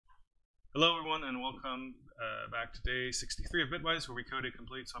Hello, everyone, and welcome back to day 63 of Bitwise, where we code a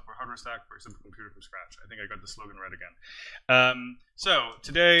complete software hardware stack for a simple computer from scratch. I think I got the slogan right again. So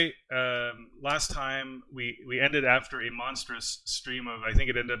today, last time we ended after a monstrous stream of, I think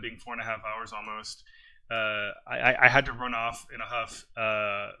it ended up being 4.5 hours almost. I had to run off in a huff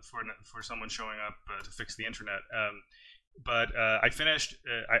for someone showing up to fix the internet. But I finished.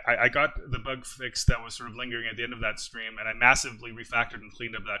 I got the bug fix that was sort of lingering at the end of that stream, and I massively refactored and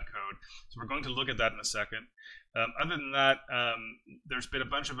cleaned up that code. So we're going to look at that in a second. Other than that, there's been a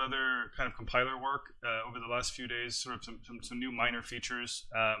bunch of other kind of compiler work over the last few days, sort of some new minor features.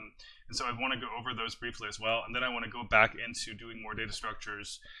 And so I want to go over those briefly as well. And then I want to go back into doing more data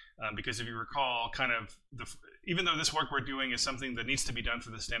structures. Because if you recall, kind of even though this work we're doing is something that needs to be done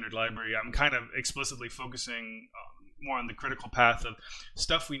for the standard library, I'm kind of explicitly focusing more on the critical path of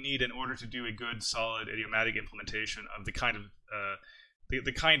stuff we need in order to do a good, solid, idiomatic implementation of the kind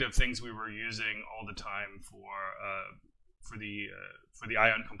of things we were using all the time for the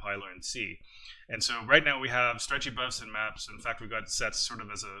Ion compiler in C. And so right now we have stretchy buffs and maps. In fact, we've got sets sort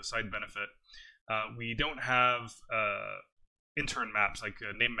of as a side benefit. We don't have intern maps like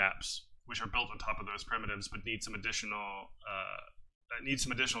name maps, which are built on top of those primitives, but need some additional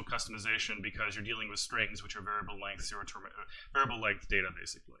customization because you're dealing with strings, which are variable length data,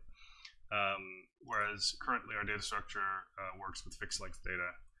 basically. Whereas currently our data structure works with fixed length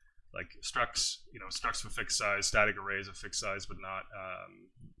data, like structs, structs with fixed size, static arrays of fixed size, but not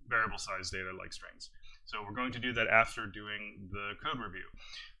variable size data like strings. So we're going to do that after doing the code review.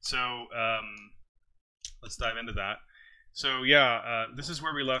 So let's dive into that. So yeah, this is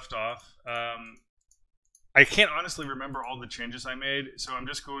where we left off. I can't honestly remember all the changes I made, so I'm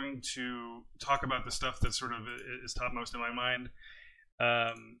just going to talk about the stuff that sort of is topmost in my mind,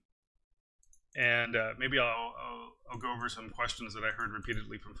 and maybe I'll go over some questions that I heard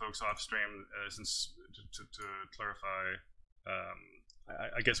repeatedly from folks off stream, since to clarify,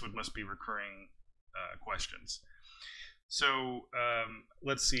 I guess what must be recurring questions. So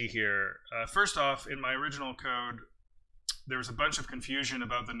let's see here. First off, in my original code, there was a bunch of confusion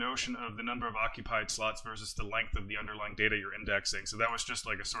about the notion of the number of occupied slots versus the length of the underlying data you're indexing. So that was just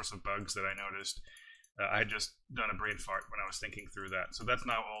like a source of bugs that I noticed. I had just done a brain fart when I was thinking through that. So that's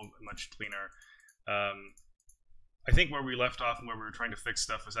now all much cleaner. I think where we left off and where we were trying to fix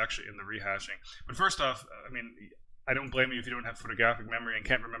stuff was actually in the rehashing. But first off, I mean, I don't blame you if you don't have photographic memory and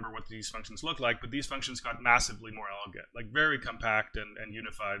can't remember what these functions look like, but these functions got massively more elegant, like very compact and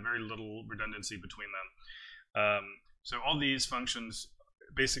unified, very little redundancy between them. So all these functions,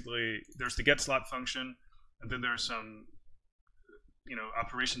 basically, there's the get slot function, and then there's some,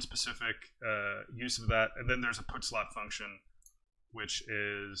 operation-specific use of that, and then there's a put slot function, which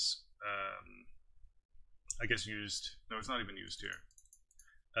is, I guess, used. No, it's not even used here.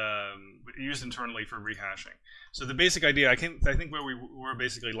 But used internally for rehashing. So the basic idea, I think where we were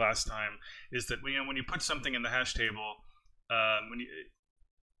basically last time, is that when you put something in the hash table,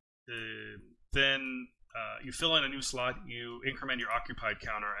 then you fill in a new slot, you increment your occupied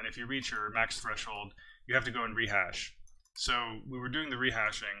counter, and if you reach your max threshold, you have to go and rehash. So we were doing the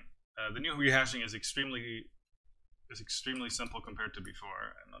rehashing. The new rehashing is extremely simple compared to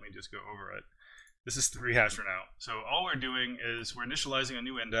before, and let me just go over it. This is the rehasher now. So all we're doing is we're initializing a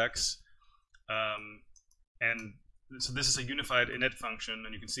new index, and so this is a unified init function,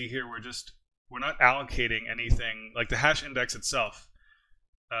 and you can see here we're not allocating anything, like the hash index itself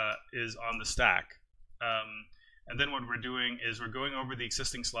is on the stack. And then what we're doing is we're going over the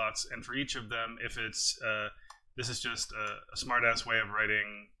existing slots, and for each of them, if it's this is just a smart-ass way of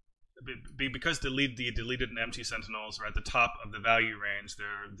writing, because the deleted and empty sentinels are at the top of the value range.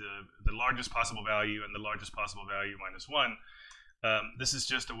 They're the largest possible value and the largest possible value minus 1. This is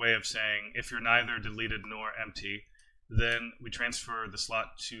just a way of saying if you're neither deleted nor empty, then we transfer the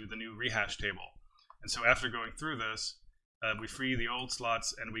slot to the new rehash table. And so after going through this, we free the old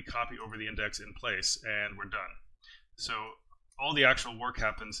slots and we copy over the index in place, and we're done. So all the actual work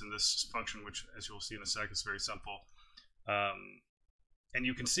happens in this function, which, as you'll see in a sec, is very simple. And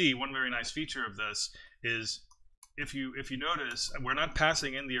you can see one very nice feature of this is if you notice, we're not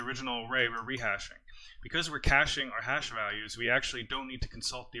passing in the original array, we're rehashing. Because we're caching our hash values, we actually don't need to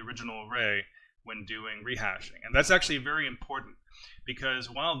consult the original array when doing rehashing. And that's actually very important, because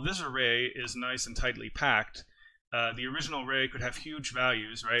while this array is nice and tightly packed, the original array could have huge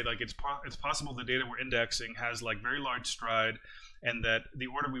values, right? Like it's possible the data we're indexing has like very large stride, and that the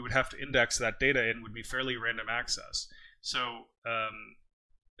order we would have to index that data in would be fairly random access. So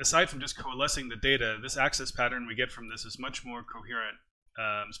aside from just coalescing the data, this access pattern we get from this is much more coherent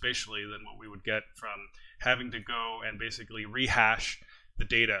spatially than what we would get from having to go and basically rehash the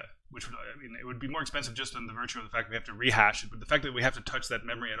data which would, I mean, it would be more expensive just on the virtue of the fact that we have to rehash it, but the fact that we have to touch that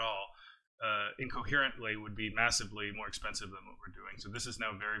memory at all incoherently would be massively more expensive than what we're doing. So this is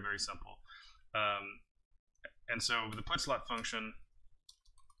now very, very simple. And so the put slot function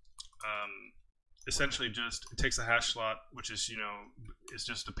essentially just takes a hash slot, which is, is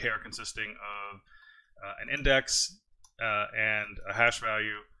just a pair consisting of an index and a hash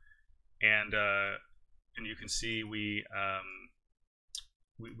value, and you can see we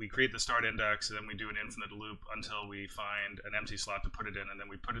create the start index, and then we do an infinite loop until we find an empty slot to put it in, and then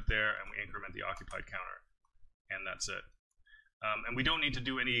we put it there, and we increment the occupied counter, and that's it. And we don't need to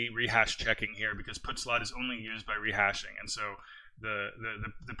do any rehash checking here because put slot is only used by rehashing, and so the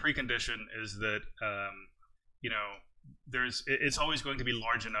precondition is that it's always going to be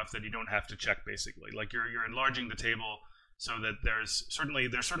large enough that you don't have to check, basically. Like you're enlarging the table so that there's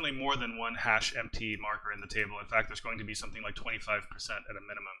certainly more than one hash empty marker in the table. In fact, there's going to be something like 25% at a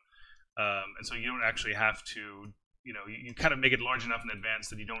minimum, and so you don't actually have to. You kind of make it large enough in advance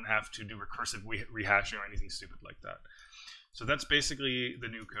that you don't have to do recursive rehashing or anything stupid like that. So that's basically the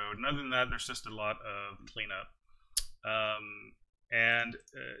new code. And other than that, there's just a lot of cleanup. And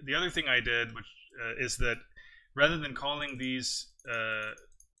the other thing I did, which is that rather than calling these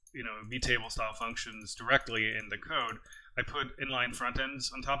vtable style functions directly in the code, I put inline front ends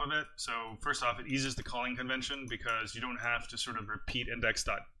on top of it. So first off, it eases the calling convention because you don't have to sort of repeat index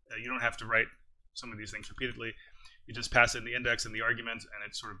dot. You don't have to write some of these things repeatedly. You just pass in the index and the argument, and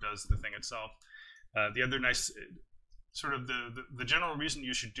it sort of does the thing itself. The other nice sort of the general reason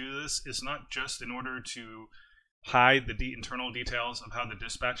you should do this is not just in order to hide the internal details of how the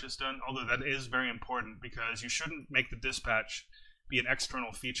dispatch is done, although that is very important because you shouldn't make the dispatch be an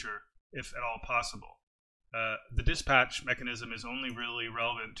external feature if at all possible. The dispatch mechanism is only really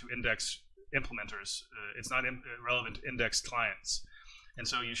relevant to index implementers. It's not relevant to index clients. And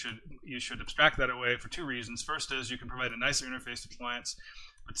so you should abstract that away for two reasons. First is you can provide a nicer interface to clients.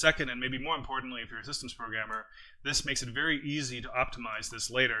 But second, and maybe more importantly, if you're a systems programmer, this makes it very easy to optimize this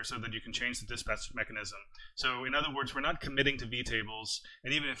later so that you can change the dispatch mechanism. So in other words, we're not committing to vtables,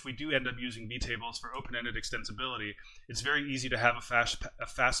 and even if we do end up using vtables for open-ended extensibility, it's very easy to have a fast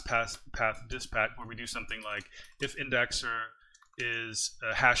path dispatch where we do something like if indexer is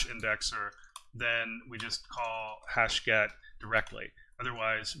a hash indexer, then we just call hash get directly.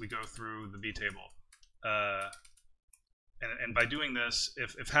 Otherwise, we go through the vtable. And by doing this,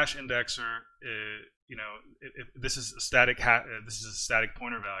 if hash indexer, if this is a static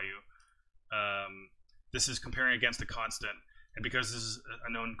pointer value, this is comparing against a constant, and because this is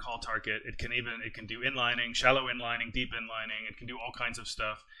a known call target, it can do inlining, shallow inlining, deep inlining. It can do all kinds of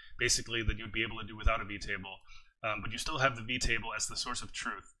stuff, basically that you'd be able to do without a vtable. But you still have the vtable as the source of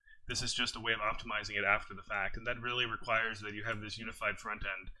truth. This is just a way of optimizing it after the fact, and that really requires that you have this unified front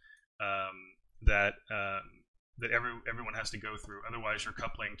end that everyone has to go through. Otherwise, you're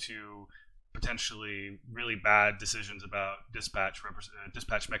coupling to potentially really bad decisions about dispatch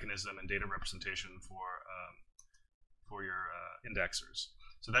mechanism and data representation for your indexers.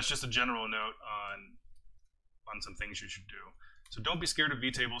 So that's just a general note on some things you should do. So don't be scared of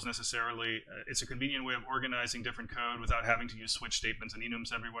vtables necessarily. It's a convenient way of organizing different code without having to use switch statements and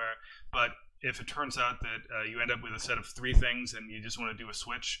enums everywhere. But if it turns out that you end up with a set of 3 things and you just want to do a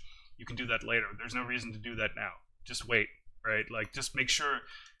switch, you can do that later. There's no reason to do that now. Just wait, right? Like, just make sure,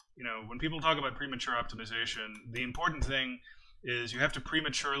 when people talk about premature optimization, the important thing is you have to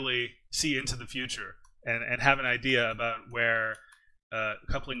prematurely see into the future and have an idea about where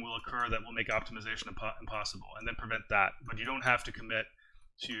coupling will occur that will make optimization impossible, and then prevent that. But you don't have to commit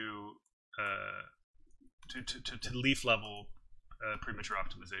to leaf level premature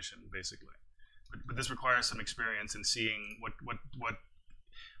optimization, basically. But this requires some experience in seeing what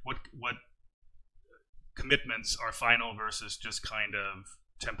commitments are final versus just kind of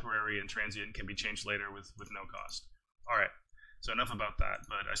temporary and transient, can be changed later with no cost. All right, so enough about that.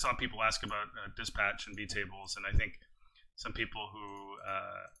 But I saw people ask about dispatch and vtables, and I think some people who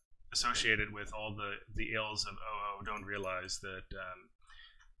associate it with all the ills of OO don't realize that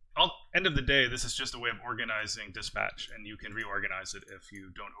end of the day, this is just a way of organizing dispatch, and you can reorganize it if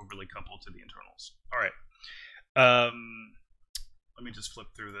you don't overly couple to the internals. All right. Let me just flip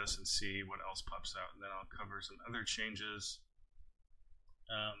through this and see what else pops out, and then I'll cover some other changes.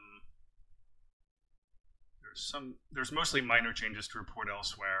 There's mostly minor changes to report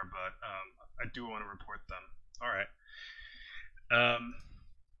elsewhere, but I do want to report them. All right.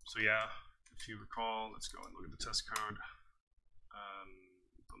 So yeah, if you recall, let's go and look at the test code.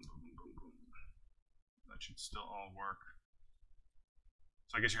 Boom, boom, boom, boom. That should still all work.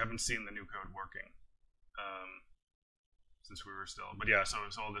 So I guess you haven't seen the new code working. since we were still. But yeah, so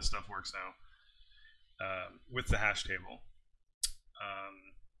all this stuff works now with the hash table.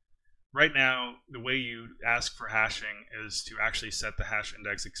 Right now, the way you ask for hashing is to actually set the hash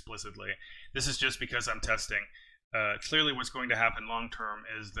index explicitly. This is just because I'm testing. Clearly, what's going to happen long term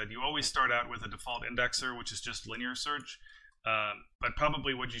is that you always start out with a default indexer, which is just linear search. But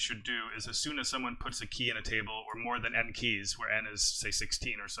probably what you should do is, as soon as someone puts a key in a table, or more than n keys, where n is, say,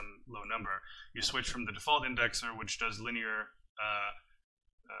 16 or some low number, you switch from the default indexer, which does linear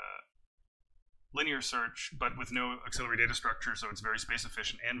search, but with no auxiliary data structure, so it's very space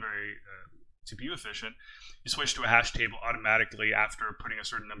efficient and very CPU efficient. You switch to a hash table automatically after putting a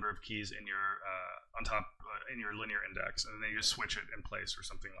certain number of keys in your on top in your linear index, and then you just switch it in place or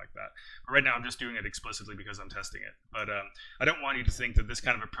something like that. But right now, I'm just doing it explicitly because I'm testing it. But I don't want you to think that this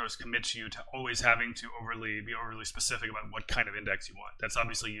kind of approach commits you to always having to be overly specific about what kind of index you want. That's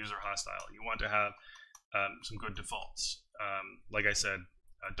obviously user hostile. You want to have some good defaults. Like I said,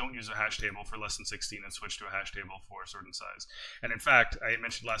 don't use a hash table for less than 16 and switch to a hash table for a certain size. And in fact, I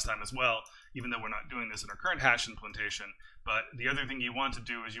mentioned last time as well, even though we're not doing this in our current hash implementation, but the other thing you want to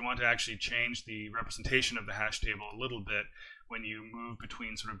do is you want to actually change the representation of the hash table a little bit when you move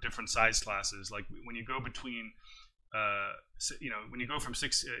between sort of different size classes. Like when you go between, when you go from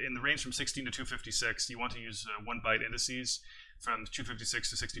in the range from 16 to 256, you want to use 1 byte indices. From 256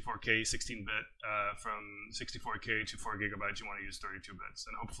 to 64K, 16-bit. From 64K to 4 gigabytes, you want to use 32 bits.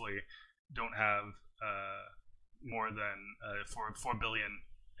 And hopefully don't have more than 4 billion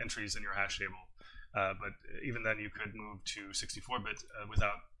entries in your hash table. But even then, you could move to 64-bit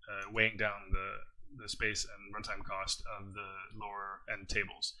without weighing down the space and runtime cost of the lower end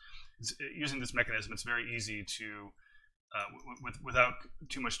tables. Using this mechanism, it's very easy to without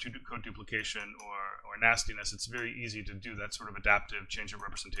too much code duplication or nastiness, it's very easy to do that sort of adaptive change of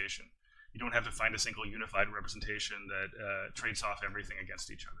representation. You don't have to find a single unified representation that trades off everything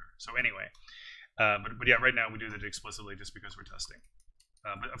against each other. So anyway, but yeah, right now we do that explicitly just because we're testing.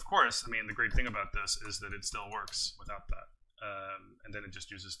 But of course, I mean, the great thing about this is that it still works without that. And then it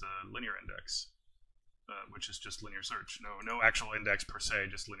just uses the linear index, which is just linear search. No actual index per se,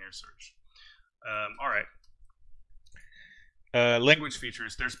 just linear search. All right. Language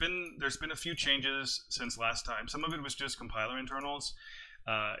features. There's been a few changes since last time. Some of it was just compiler internals.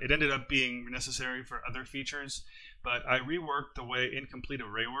 It ended up being necessary for other features, but I reworked the way incomplete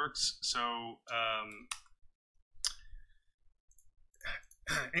array works. So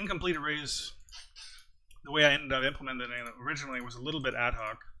incomplete arrays, the way I ended up implementing it originally was a little bit ad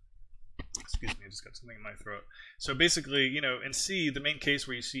hoc. Excuse me, I just got something in my throat. So basically, in C, the main case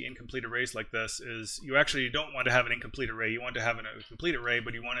where you see incomplete arrays like this is you actually don't want to have an incomplete array. You want to have a complete array,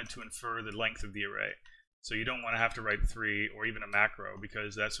 but you want it to infer the length of the array. So you don't want to have to write 3 or even a macro,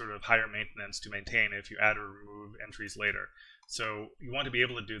 because that's sort of higher maintenance to maintain if you add or remove entries later. So you want to be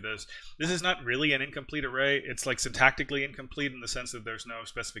able to do this. This is not really an incomplete array. It's like syntactically incomplete in the sense that there's no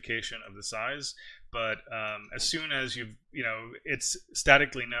specification of the size. But as soon as it's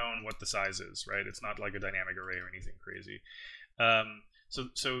statically known what the size is, right? It's not like a dynamic array or anything crazy.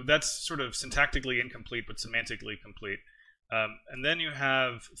 So that's sort of syntactically incomplete, but semantically complete. And then you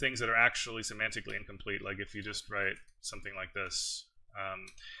have things that are actually semantically incomplete, like if you just write something like this.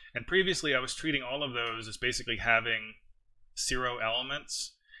 And previously, I was treating all of those as basically having 0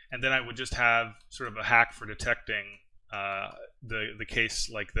 elements, and then I would just have sort of a hack for detecting the case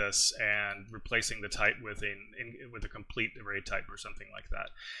like this and replacing the type with a complete array type or something like that.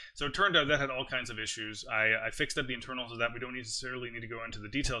 So it turned out that had all kinds of issues. I fixed up the internals of that. We don't necessarily need to go into the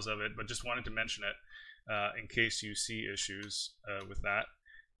details of it, but just wanted to mention it in case you see issues with that.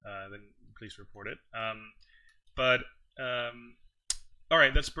 Then please report it. All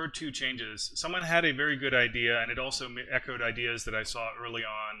right, that's bird 2 changes. Someone had a very good idea, and it also echoed ideas that I saw early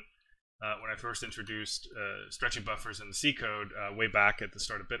on when I first introduced stretchy buffers in the C code way back at the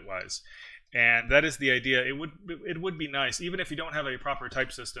start of Bitwise. And that is the idea. It would be nice, even if you don't have a proper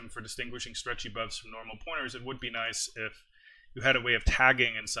type system for distinguishing stretchy buffs from normal pointers, it would be nice if you had a way of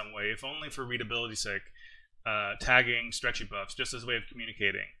tagging in some way, if only for readability's sake, tagging stretchy buffs just as a way of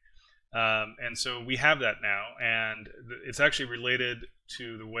communicating. And so we have that now, and it's actually related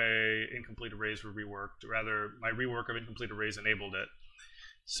to the way incomplete arrays were reworked. Rather, my rework of incomplete arrays enabled it.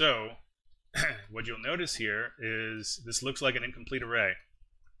 So what you'll notice here is this looks like an incomplete array.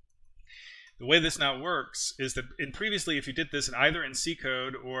 The way this now works is that previously, if you did this either in C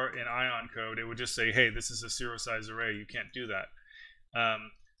code or in Ion code, it would just say, hey, this is a 0-size array. You can't do that.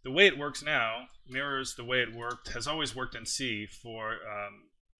 The way it works now mirrors the way it has always worked in C for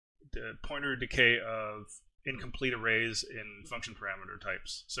the pointer decay of incomplete arrays in function parameter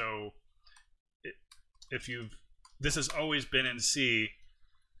types. So if you've this has always been in C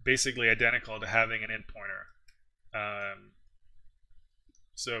basically identical to having an int pointer.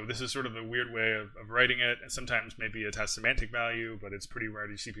 So this is sort of a weird way of writing it, and sometimes maybe it has semantic value, but it's pretty rare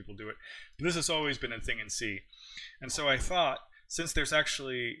to see people do it. But this has always been a thing in C. And so I thought, since there's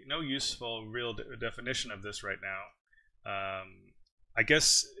actually no useful real definition of this right now, I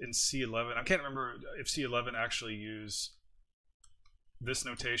guess in C11, I can't remember if C11 actually use this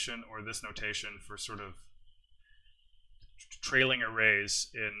notation or this notation for sort of trailing arrays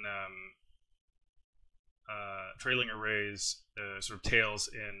in sort of tails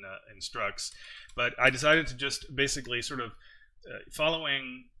in structs. But I decided to just basically sort of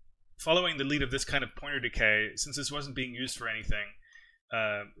following the lead of this kind of pointer decay, since this wasn't being used for anything,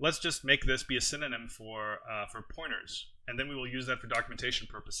 let's just make this be a synonym for pointers, and then we will use that for documentation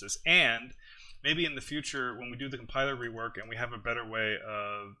purposes. And maybe in the future, when we do the compiler rework and we have a better way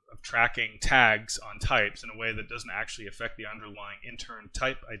of tracking tags on types in a way that doesn't actually affect the underlying intern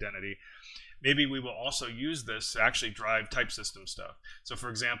type identity, maybe we will also use this to actually drive type system stuff. So for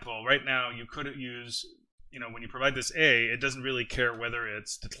example, right now you could use, when you provide this A, it doesn't really care whether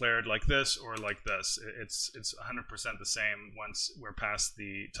it's declared like this or like this. It's 100% the same once we're past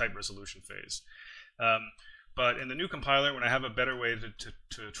the type resolution phase. But in the new compiler, when I have a better way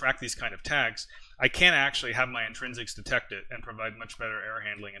to track these kind of tags, I can actually have my intrinsics detect it and provide much better error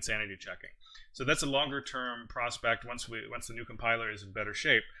handling and sanity checking. So that's a longer term prospect once the new compiler is in better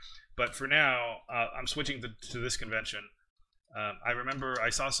shape. But for now, I'm switching to this convention. I remember I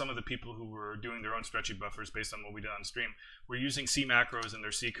saw some of the people who were doing their own stretchy buffers based on what we did on stream were using C macros in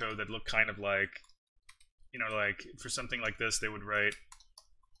their C code that look kind of like, like for something like this, they would write,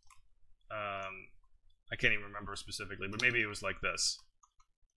 I can't even remember specifically, but maybe it was like this.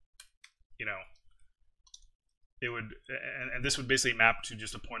 It would, and this would basically map to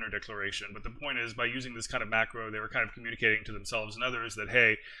just a pointer declaration. But the point is, by using this kind of macro, they were kind of communicating to themselves and others that,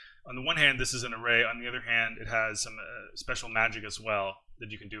 hey, on the one hand, this is an array. On the other hand, it has some special magic as well that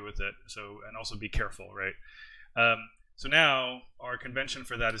you can do with it. So, and also be careful, right? So now our convention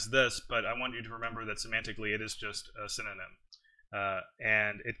for that is this, but I want you to remember that semantically it is just a synonym.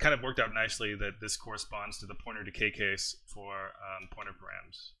 And it kind of worked out nicely that this corresponds to the pointer decay case for pointer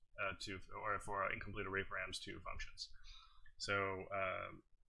params or for incomplete array params to functions. So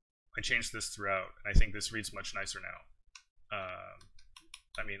I changed this throughout. I think this reads much nicer now.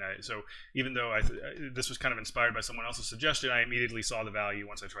 So even though this was kind of inspired by someone else's suggestion, I immediately saw the value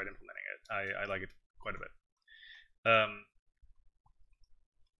once I tried implementing it. I like it quite a bit.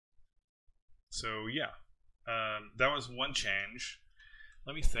 So yeah, that was one change.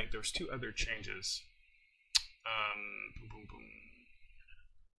 Let me think. There was two other changes. Boom, boom, boom.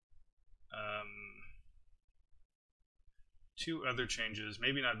 Two other changes,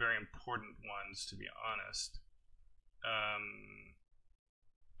 maybe not very important ones, to be honest.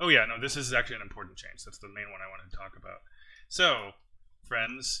 Oh yeah, no, this is actually an important change. That's the main one I wanted to talk about. So,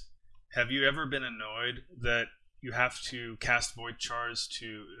 friends, have you ever been annoyed that you have to cast void pointers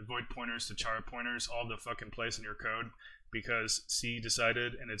to char pointers all the fucking place in your code because C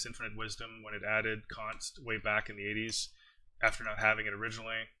decided in its infinite wisdom when it added const way back in the 80s after not having it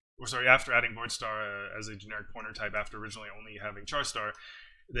originally, after adding void star as a generic pointer type after originally only having char star,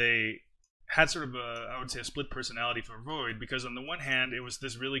 they had sort of I would say a split personality for void, because on the one hand it was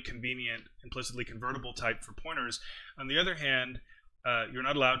this really convenient implicitly convertible type for pointers. On the other hand, you're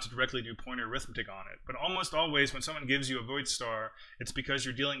not allowed to directly do pointer arithmetic on it. But almost always when someone gives you a void star, it's because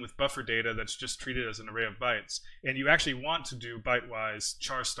you're dealing with buffer data that's just treated as an array of bytes, and you actually want to do bitewise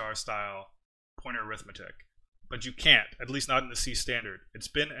char star style pointer arithmetic. But you can't, at least not in the C standard. It's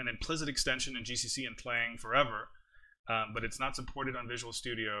been an implicit extension in GCC and Clang forever, but it's not supported on Visual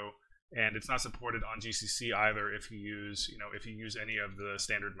Studio, and it's not supported on GCC either if you use, any of the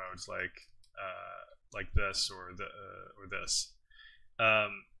standard modes like this or this.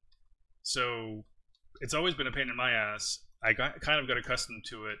 So it's always been a pain in my ass. I kind of got accustomed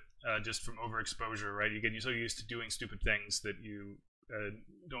to it just from overexposure, right? You get so used to doing stupid things that you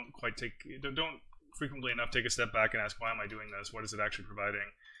don't frequently enough take a step back and ask, why am I doing this? What is it actually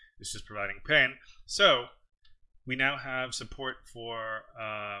providing? It's just providing pain. So we now have support for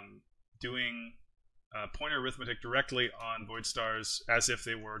doing pointer arithmetic directly on void stars as if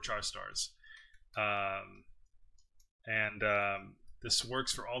they were char stars. This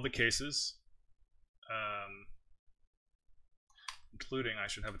works for all the cases, including, I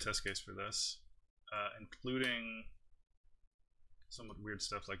should have a test case for this, including somewhat weird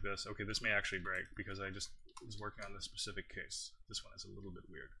stuff like this. Okay, this may actually break because I just was working on this specific case. This one is a little bit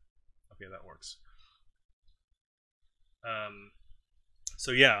weird. Okay, that works.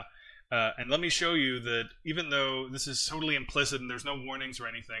 So yeah, And let me show you that even though this is totally implicit and there's no warnings or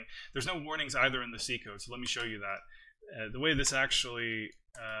anything, there's no warnings either in the C code. So let me show you that. The way this actually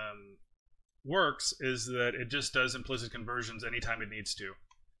works is that it just does implicit conversions anytime it needs to.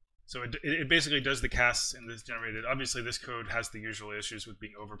 So it basically does the casts in this generated. Obviously, this code has the usual issues with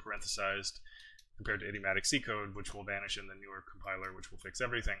being over parenthesized compared to idiomatic C code, which will vanish in the newer compiler, which will fix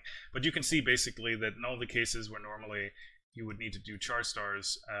everything. But you can see basically that in all the cases where normally you would need to do char star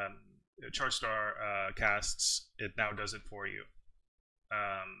casts, it now does it for you.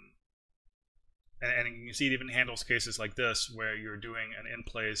 And you can see it even handles cases like this where you're doing an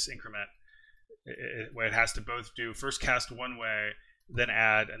in-place increment where it has to both do first cast one way, then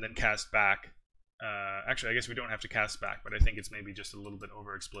add, and then cast back. Actually, I guess we don't have to cast back, but I think it's maybe just a little bit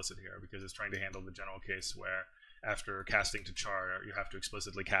over explicit here because it's trying to handle the general case where after casting to char, you have to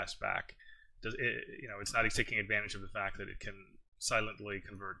explicitly cast back. It's not taking advantage of the fact that it can silently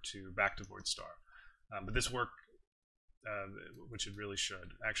convert back to void star. But this worked, which it really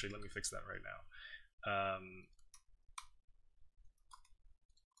should. Actually, let me fix that right now.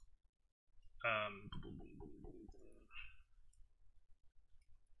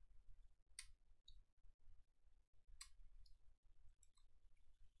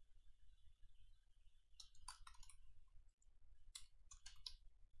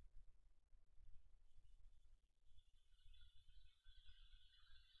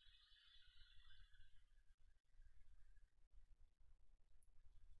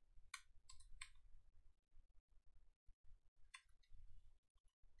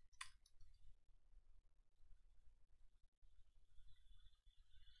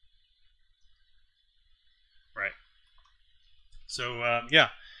 Right. So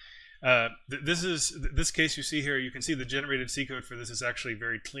this case you see here. You can see the generated C code for this is actually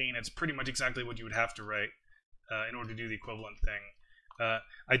very clean. It's pretty much exactly what you would have to write in order to do the equivalent thing.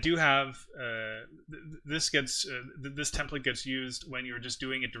 I do have this template gets used when you're just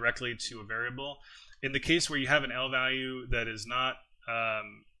doing it directly to a variable. In the case where you have an L value that is not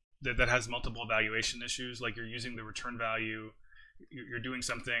that has multiple evaluation issues, like you're using the return value, you're doing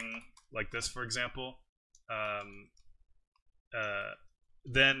something like this, for example.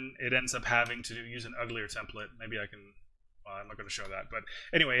 Then it ends up having to use an uglier template. Maybe I can, well, I'm not going to show that. But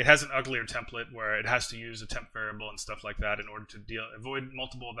anyway, it has an uglier template where it has to use a temp variable and stuff like that in order to avoid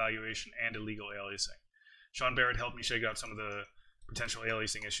multiple evaluation and illegal aliasing. Sean Barrett helped me shake out some of the potential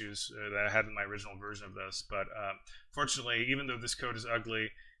aliasing issues that I had in my original version of this. But fortunately, even though this code is ugly,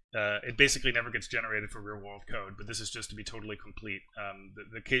 it basically never gets generated for real-world code, but this is just to be totally complete.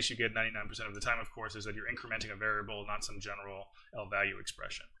 The case you get 99% of the time, of course, is that you're incrementing a variable, not some general L value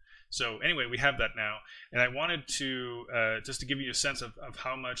expression. So anyway, we have that now, and I wanted to, just to give you a sense of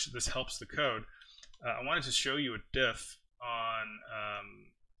how much this helps the code, I wanted to show you a diff on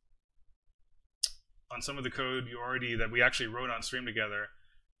some of the code that we actually wrote on stream together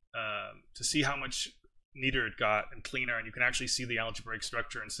to see how much neater it got and cleaner, and you can actually see the algebraic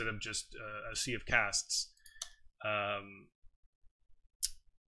structure instead of just a sea of casts.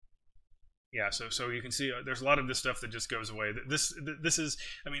 Yeah, so you can see there's a lot of this stuff that just goes away. This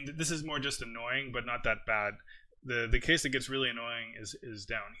is more just annoying, but not that bad. The case that gets really annoying is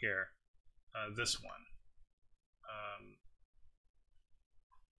down here, this one.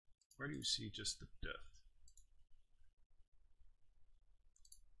 Where do you see just the diff?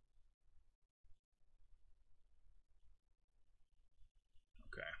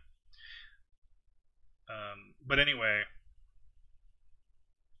 But anyway,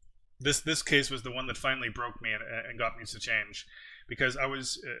 this case was the one that finally broke me and got me to change, because I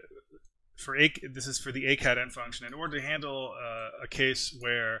was this is for the ACAT end function. In order to handle a case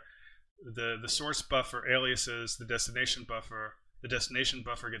where the source buffer aliases the destination buffer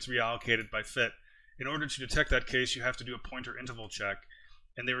gets reallocated by fit. In order to detect that case, you have to do a pointer interval check.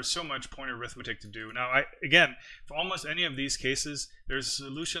 And there is so much pointer arithmetic to do. Now, again, for almost any of these cases, there's a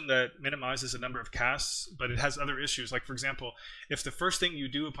solution that minimizes the number of casts, but it has other issues. Like, for example, if the first thing you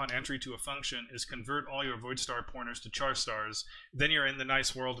do upon entry to a function is convert all your void star pointers to char stars, then you're in the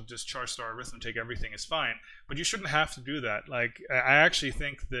nice world of just char star arithmetic, everything is fine. But you shouldn't have to do that. Like, I actually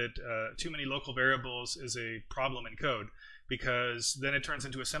think that too many local variables is a problem in code, because then it turns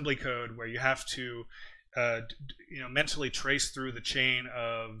into assembly code where you have to mentally trace through the chain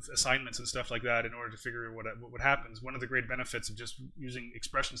of assignments and stuff like that in order to figure out what happens. One of the great benefits of just using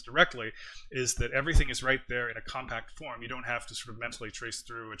expressions directly is that everything is right there in a compact form. You don't have to sort of mentally trace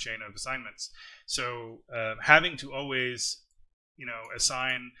through a chain of assignments. So having to always,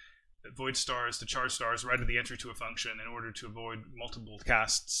 assign void stars to char stars right at the entry to a function in order to avoid multiple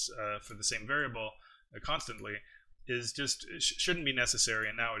casts for the same variable constantly is just shouldn't be necessary,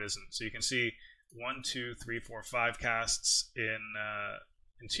 and now it isn't. So you can see 1, 2, 3, 4, 5 casts in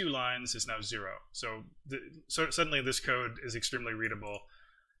 2 lines is now 0. So suddenly this code is extremely readable.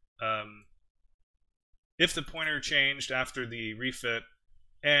 If the pointer changed after the refit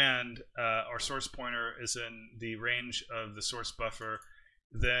and our source pointer is in the range of the source buffer,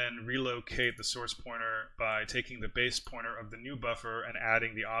 then relocate the source pointer by taking the base pointer of the new buffer and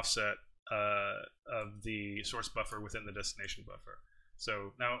adding the offset of the source buffer within the destination buffer.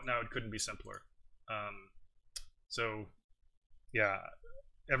 So now it couldn't be simpler. So yeah,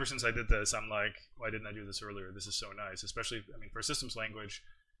 ever since I did this, I'm like, why didn't I do this earlier? This is so nice, especially, I mean, for a systems language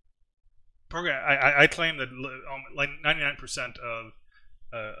program. I claim that like 99%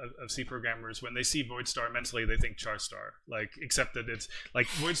 of C programmers, when they see void star mentally, they think char star. Like, except that it's like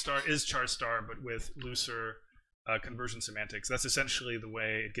void star is char star, but with looser conversion semantics. That's essentially the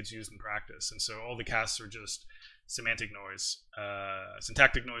way it gets used in practice. And so all the casts are just semantic noise,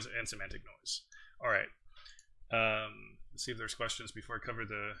 syntactic noise, and semantic noise. All right. Let's see if there's questions before I cover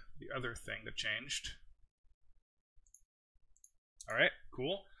the other thing that changed. All right,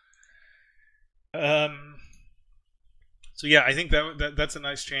 cool. So yeah, I think that's a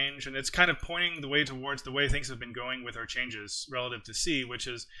nice change, and it's kind of pointing the way towards the way things have been going with our changes relative to C, which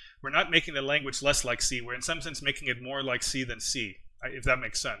is we're not making the language less like C. We're in some sense making it more like C than C, if that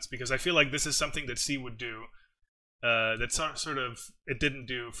makes sense, because I feel like this is something that C would do that sort of it didn't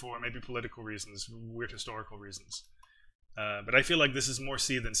do for maybe political reasons, weird historical reasons. But I feel like this is more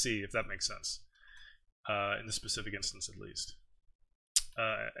C than C, if that makes sense, in this specific instance at least.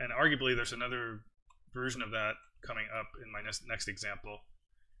 And arguably there's another version of that coming up in my next example,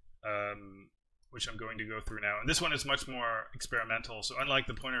 which I'm going to go through now. And this one is much more experimental. So unlike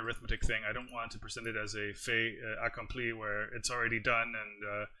the pointer arithmetic thing, I don't want to present it as a fait accompli where it's already done and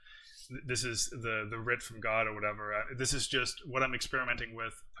this is the writ from God or whatever. This is just what I'm experimenting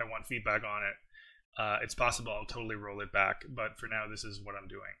with. I want feedback on it. It's possible I'll totally roll it back, but for now this is what I'm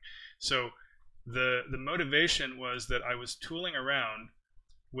doing. So the motivation was that I was tooling around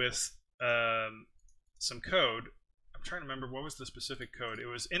with some code. I'm trying to remember what was the specific code. It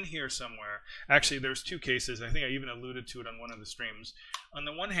was in here somewhere. Actually, there's 2 cases. I think I even alluded to it on one of the streams. On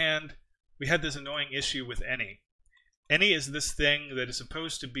the one hand, we had this annoying issue with any. Any is this thing that is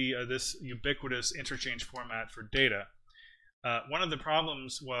supposed to be this ubiquitous interchange format for data. One of the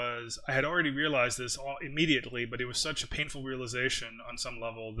problems was I had already realized this immediately, but it was such a painful realization on some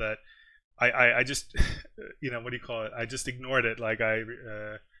level that I just, you know, what do you call it? I just ignored it. Like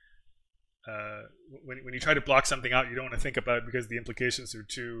when you try to block something out, you don't want to think about it because the implications are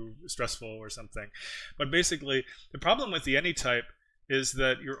too stressful or something. But basically, the problem with the any type is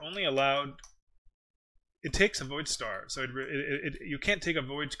that you're only allowed. It takes a void star, so you can't take a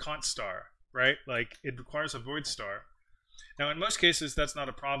void const star, right? Like it requires a void star. Now, in most cases, that's not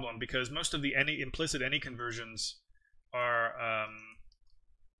a problem because most of the implicit any conversions are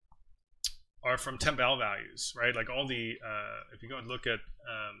from temp al values, right? Like all the if you go and look at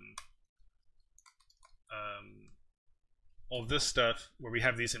all this stuff where we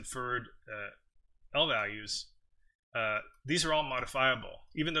have these inferred L values, these are all modifiable,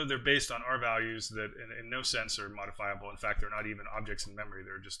 even though they're based on R values that in no sense are modifiable. In fact, they're not even objects in memory.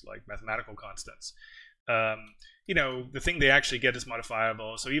 They're just like mathematical constants. You know, the thing they actually get is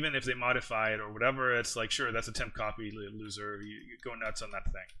modifiable. So even if they modify it or whatever, it's like, sure, that's a temp copy, loser. You go nuts on that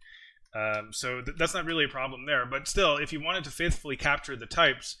thing. So that's not really a problem there. But still, if you wanted to faithfully capture the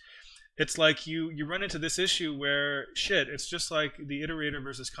types, it's like you run into this issue where, shit, it's just like the iterator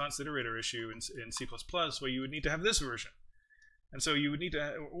versus const iterator issue in C++, where you would need to have this version. And so you would need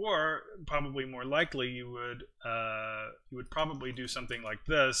to, or probably more likely, you would probably do something like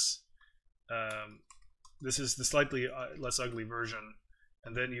this. This is the slightly less ugly version.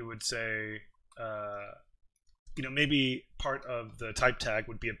 And then you would say, you know, maybe part of the type tag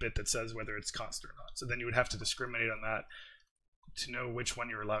would be a bit that says whether it's const or not. So then you would have to discriminate on that to know which one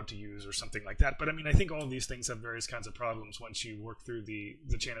you're allowed to use or something like that. But I mean, I think all of these things have various kinds of problems once you work through the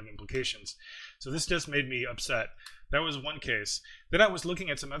chain of implications. So this just made me upset. That was one case. Then I was looking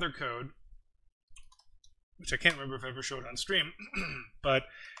at some other code, which I can't remember if I ever showed on stream, but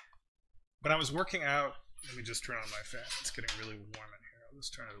when I was working out, let me just turn on my fan. It's getting really warm in here. I'll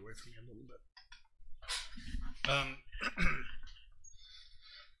just turn it away from me a little bit.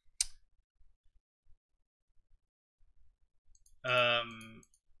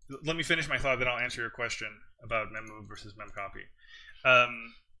 Let me finish my thought, then I'll answer your question about memmove versus memcopy.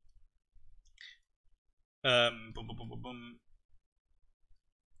 Boom, boom, boom, boom, boom.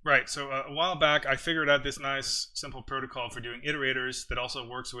 Right. So a while back, I figured out this nice, simple protocol for doing iterators that also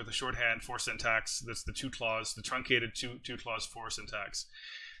works with a shorthand for syntax. That's the two clause, the truncated two clause for syntax.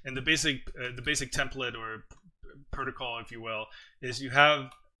 And the basic template or protocol, if you will, is you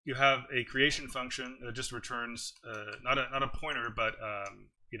have a creation function that just returns not a pointer, but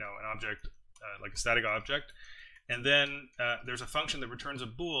an object like a static object. And then there's a function that returns a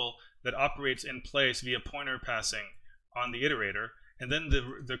bool that operates in place via pointer passing on the iterator. And then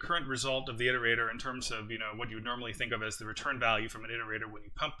the current result of the iterator, in terms of what you would normally think of as the return value from an iterator when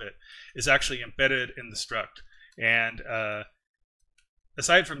you pump it, is actually embedded in the struct. And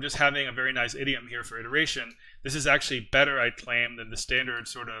aside from just having a very nice idiom here for iteration, this is actually better, I'd claim, than the standard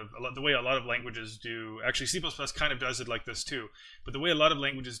sort of the way a lot of languages do. Actually, C++ kind of does it like this too. But the way a lot of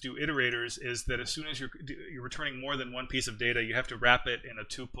languages do iterators is that as soon as you're returning more than one piece of data, you have to wrap it in a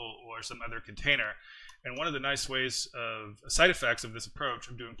tuple or some other container. And one of the nice ways of side effects of this approach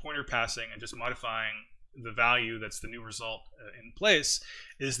of doing pointer passing and just modifying the value that's the new result in place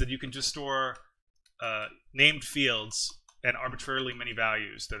is that you can just store named fields and arbitrarily many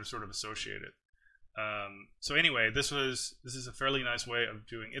values that are sort of associated. So anyway, this is a fairly nice way of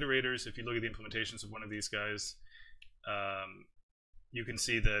doing iterators. If you look at the implementations of one of these guys, you can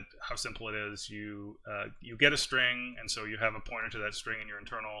see that how simple it is. You get a string, and so you have a pointer to that string in your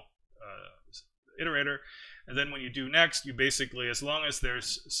internal iterator, and then when you do next, you basically, as long as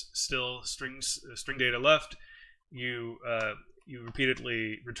there's still string data left, you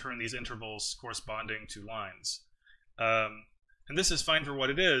repeatedly return these intervals corresponding to lines. And this is fine for what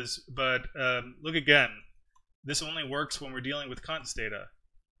it is, but look again, this only works when we're dealing with const data,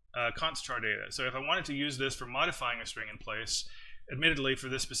 const char data. So if I wanted to use this for modifying a string in place, admittedly for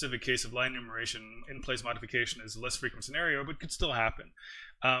this specific case of line enumeration, in-place modification is a less frequent scenario, but could still happen.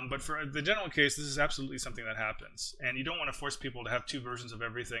 But for the general case, this is absolutely something that happens. And you don't want to force people to have two versions of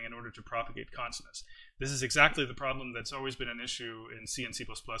everything in order to propagate constness. This is exactly the problem that's always been an issue in C and C++,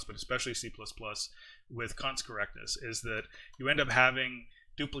 but especially C++ with const correctness, is that you end up having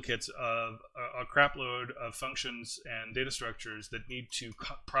duplicates of a crapload of functions and data structures that need to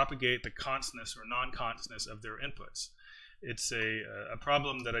propagate the constness or non-constness of their inputs. It's a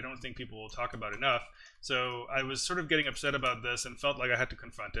problem that I don't think people will talk about enough. So I was sort of getting upset about this and felt like I had to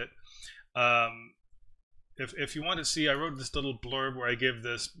confront it. If you want to see, I wrote this little blurb where I give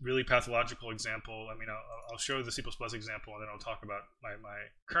this really pathological example. I mean, I'll show the C++ example, and then I'll talk about my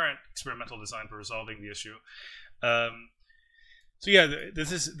current experimental design for resolving the issue. So yeah,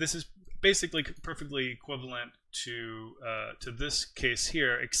 this is basically perfectly equivalent to this case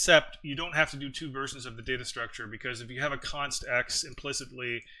here, except you don't have to do two versions of the data structure, because if you have a const x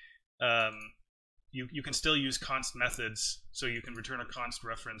implicitly, you can still use const methods, so you can return a const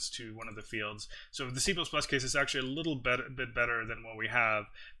reference to one of the fields. So the C++ case is actually a little bit better than what we have,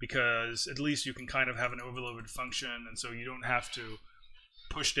 because at least you can kind of have an overloaded function, and so you don't have to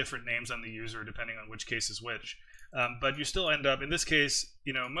push different names on the user depending on which case is which. But you still end up, in this case,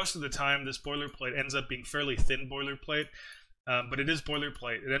 most of the time this boilerplate ends up being fairly thin boilerplate, but it is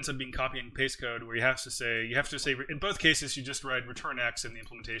boilerplate. It ends up being copy and paste code where you have to say, in both cases you just write return x in the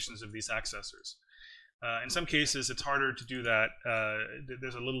implementations of these accessors. In some cases it's harder to do that.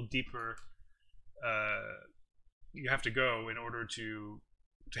 There's a little deeper, you have to go in order to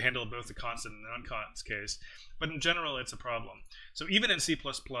handle both the constant and the non-const case. But in general it's a problem. So even in C++,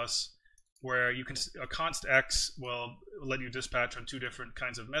 where you can, a const x will let you dispatch on two different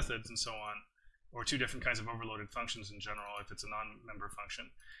kinds of methods and so on, or two different kinds of overloaded functions in general if it's a non-member function.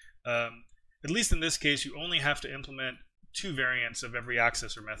 At least in this case, you only have to implement two variants of every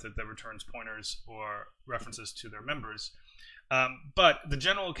accessor method that returns pointers or references to their members. But the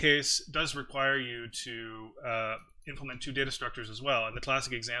general case does require you to implement two data structures as well, and the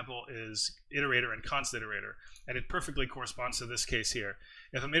classic example is iterator and const iterator, and it perfectly corresponds to this case here.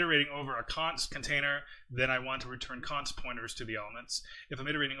 If I'm iterating over a const container, then I want to return const pointers to the elements. If I'm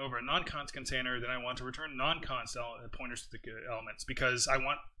iterating over a non-const container, then I want to return non-const pointers to the elements, because I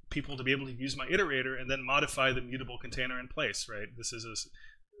want people to be able to use my iterator and then modify the mutable container in place, right? This is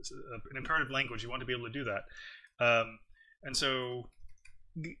an imperative language. You want to be able to do that. And so,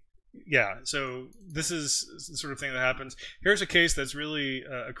 yeah, so this is the sort of thing that happens. Here's a case that's really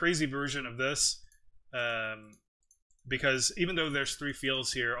a crazy version of this. Because even though there's three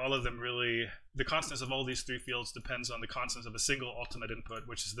fields here, all of them really, the constants of all these three fields depends on the constants of a single ultimate input,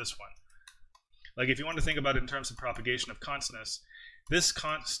 which is this one. Like if you want to think about it in terms of propagation of constness, this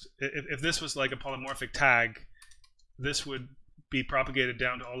const, if this was like a polymorphic tag, this would be propagated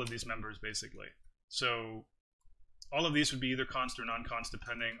down to all of these members basically. So all of these would be either const or non-const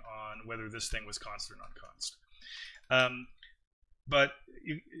depending on whether this thing was const or non-const. But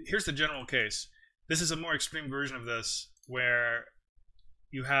here's the general case. This is a more extreme version of this, where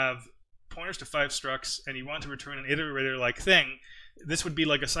you have pointers to 5 structs, and you want to return an iterator-like thing. This would be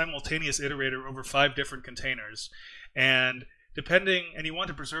like a simultaneous iterator over 5 different containers, and you want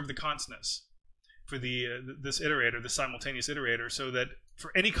to preserve the constness for this iterator, this simultaneous iterator, so that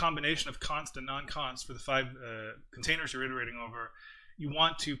for any combination of const and non-const for the 5 containers you're iterating over, you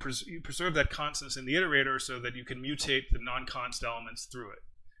want to preserve that constness in the iterator so that you can mutate the non-const elements through it.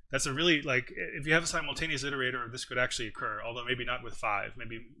 That's a really, like, if you have a simultaneous iterator, this could actually occur, although maybe not with 5,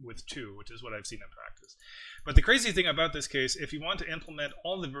 maybe with 2, which is what I've seen in practice. But the crazy thing about this case, if you want to implement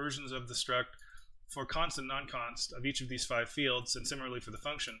all the versions of the struct for const and non-const of each of these 5 fields, and similarly for the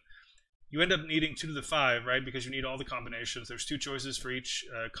function, you end up needing 2 to the 5, right? Because you need all the combinations. There's 2 choices for each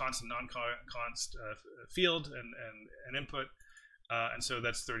const and non-const field and input, and so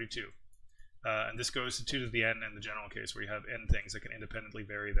that's 32. And this goes to 2 to the n in the general case, where you have n things that can independently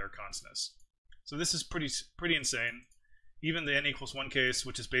vary their constness. So this is pretty insane. Even the n equals 1 case,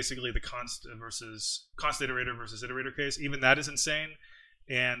 which is basically the const iterator versus iterator case, even that is insane.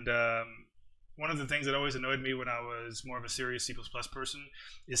 And one of the things that always annoyed me when I was more of a serious C++ person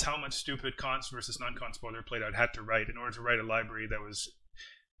is how much stupid const versus non-const boilerplate I'd had to write in order to write a library that was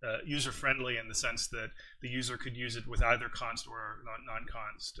user-friendly in the sense that the user could use it with either const or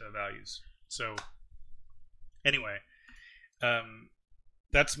non-const values. So anyway,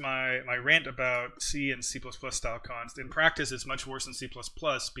 that's my rant about C and C++ style const. In practice, it's much worse in C++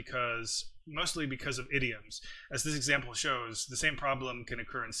 mostly because of idioms. As this example shows, the same problem can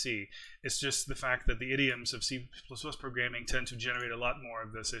occur in C. It's just the fact that the idioms of C++ programming tend to generate a lot more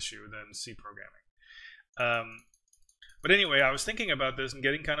of this issue than C programming. But anyway, I was thinking about this and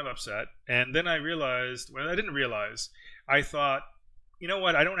getting kind of upset, and then I realized, well, I didn't realize, I thought, you know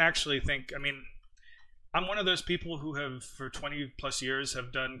what, I don't actually think, I mean, I'm one of those people who have, for 20 plus years,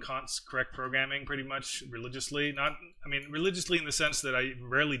 have done const correct programming pretty much religiously. Religiously in the sense that I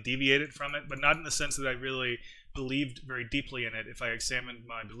rarely deviated from it, but not in the sense that I really believed very deeply in it if I examined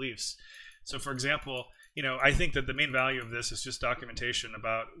my beliefs. So for example, I think that the main value of this is just documentation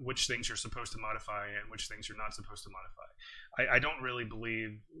about which things you're supposed to modify and which things you're not supposed to modify. I don't really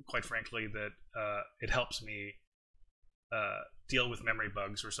believe, quite frankly, that it helps me deal with memory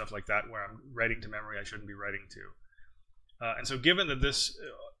bugs or stuff like that, where I'm writing to memory I shouldn't be writing to. And so given that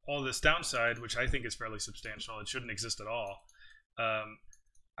all this downside, which I think is fairly substantial, it shouldn't exist at all,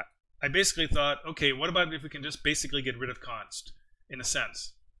 I basically thought, okay, what about if we can just basically get rid of const, in a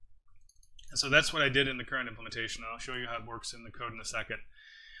sense? And so that's what I did in the current implementation. I'll show you how it works in the code in a second.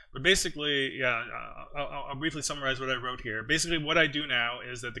 But basically, yeah, I'll briefly summarize what I wrote here. Basically, what I do now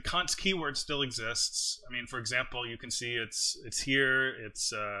is that the const keyword still exists. I mean, for example, you can see it's here.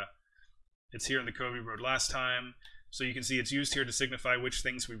 It's here in the code we wrote last time. So you can see it's used here to signify which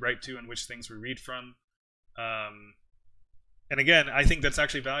things we write to and which things we read from. And again, I think that's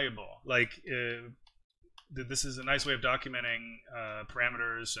actually valuable. Like, this is a nice way of documenting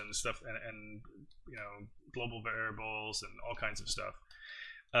parameters and stuff, and global variables and all kinds of stuff.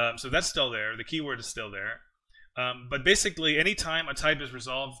 So that's still there. The keyword is still there. But basically, anytime a type is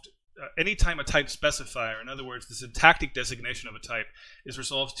resolved, anytime a type specifier, in other words, the syntactic designation of a type, is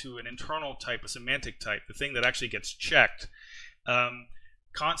resolved to an internal type, a semantic type, the thing that actually gets checked,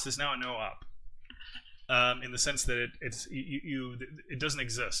 const is now a no-op, in the sense that it doesn't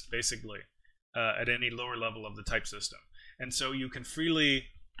exist, basically, at any lower level of the type system. And so you can freely,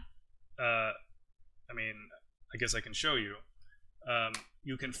 I guess I can show you,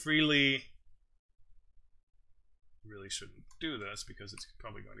 you can freely, really shouldn't do this because it's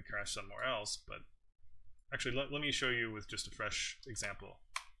probably going to crash somewhere else, but actually let me show you with just a fresh example.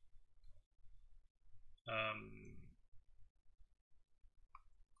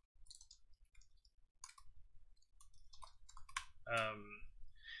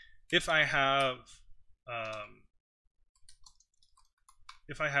 If I have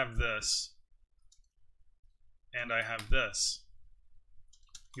this and I have this,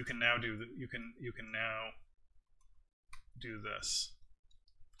 you can now do you can now do this,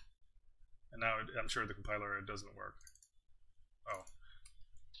 and now I'm sure the compiler doesn't work. Oh,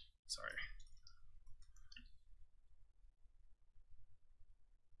 sorry.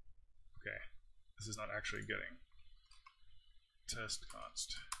 Okay, this is not actually getting test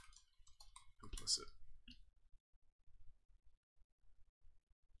const implicit.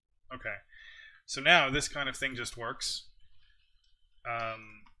 Okay, so now this kind of thing just works.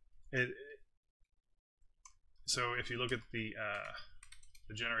 So if you look at the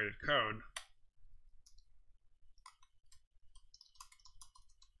generated code,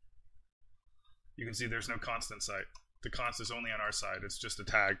 you can see there's no constant site. the const is only on our side. It's just a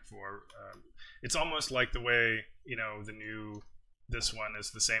tag for. It's almost like the way the new this one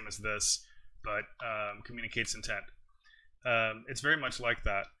is the same as this, but communicates intent. It's very much like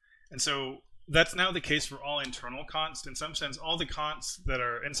that, and so that's now the case for all internal const. In some sense, all the consts that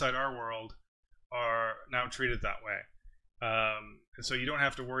are inside our world are now treated that way. And so you don't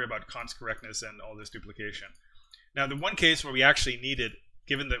have to worry about const correctness and all this duplication. Now, the one case where we actually need it,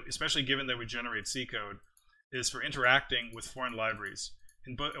 especially given that we generate C code, is for interacting with foreign libraries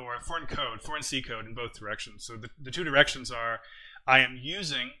or foreign C code in both directions. So the two directions are, I'm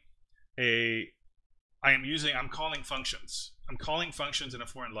calling functions. I'm calling functions in a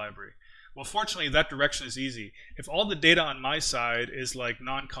foreign library. Well, fortunately, that direction is easy. If all the data on my side is like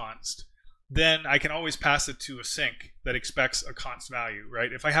non-const, then I can always pass it to a sink that expects a const value,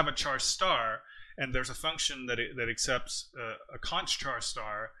 right? If I have a char star and there's a function that accepts a const char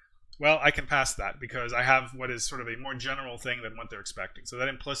star, well, I can pass that because I have what is sort of a more general thing than what they're expecting. So that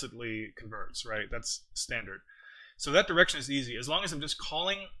implicitly converts, right? That's standard. So that direction is easy. As long as I'm just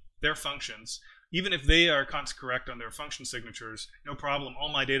calling their functions, even if they are const correct on their function signatures, no problem. All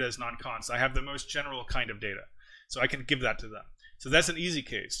my data is non-const. I have the most general kind of data. So I can give that to them. So that's an easy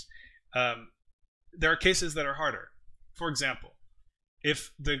case. There are cases that are harder. For example,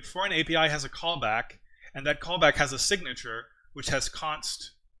 if the foreign API has a callback, and that callback has a signature which has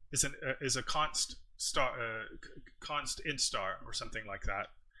const, is a const star, const int star or something like that,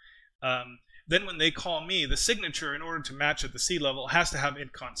 then when they call me, the signature, in order to match at the C level, has to have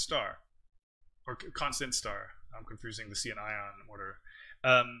int const star or const int star. I'm confusing the C and ion order,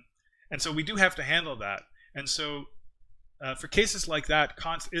 and so we do have to handle that. And so for cases like that,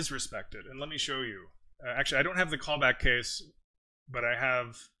 const is respected. And let me show you. Actually, I don't have the callback case, but I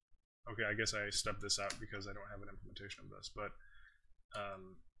have. Okay, I guess I stubbed this out because I don't have an implementation of this. But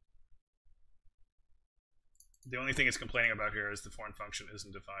the only thing it's complaining about here is the foreign function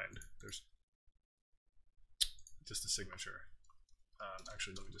isn't defined. There's just a signature.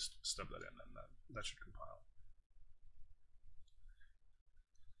 Actually, let me just stub that in, and that should compile.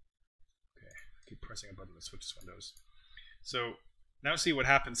 Okay, I keep pressing a button that switches windows. So now see what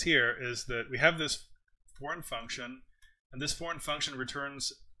happens here is that we have this foreign function, and this foreign function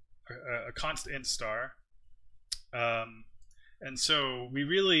returns a const int star. And so we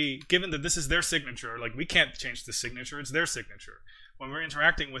really, given that this is their signature, like we can't change the signature, it's their signature. When we're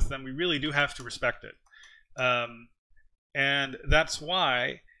interacting with them, we really do have to respect it. And that's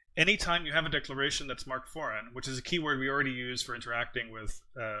why anytime you have a declaration that's marked foreign, which is a keyword we already use for interacting with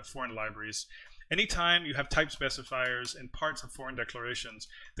foreign libraries, anytime you have type specifiers in parts of foreign declarations,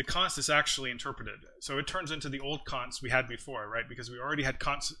 the const is actually interpreted. So it turns into the old const we had before, right? Because we already had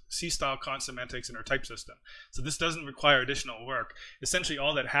C-style const semantics in our type system. So this doesn't require additional work. Essentially,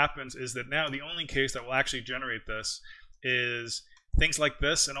 all that happens is that now the only case that will actually generate this is things like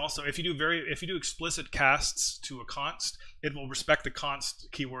this. And also, if you do explicit casts to a const, it will respect the const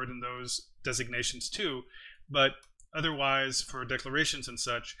keyword in those designations too. But otherwise, for declarations and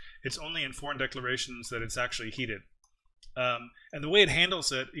such, it's only in foreign declarations that it's actually heeded. And the way it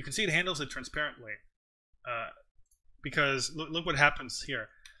handles it, you can see it handles it transparently. Because look what happens here.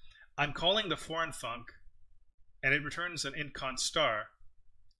 I'm calling the foreign func, and it returns an int const star.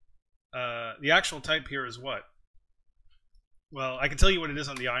 The actual type here is what? Well, I can tell you what it is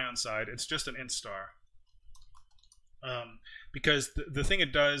on the ion side. It's just an int star. Because the thing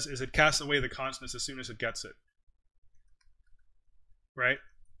it does is it casts away the constness as soon as it gets it. Right?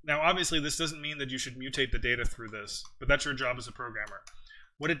 Now, obviously, this doesn't mean that you should mutate the data through this, but that's your job as a programmer.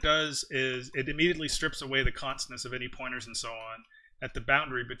 What it does is it immediately strips away the constness of any pointers and so on at the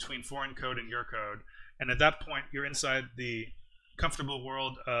boundary between foreign code and your code. And at that point, you're inside the comfortable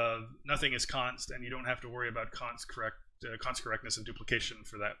world of nothing is const, and you don't have to worry about const correctness and duplication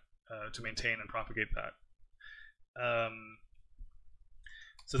for that to maintain and propagate that.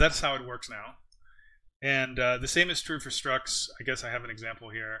 So that's how it works now. And the same is true for structs. I guess I have an example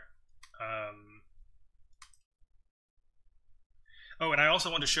here. Oh, and I also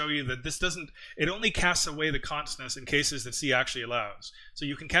want to show you that this doesn't, it only casts away the constness in cases that C actually allows. So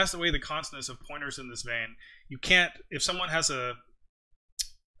you can cast away the constness of pointers in this vein. You can't, if someone has a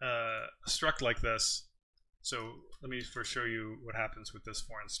struct like this, so let me first show you what happens with this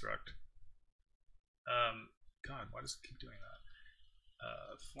foreign struct. God, why does it keep doing that?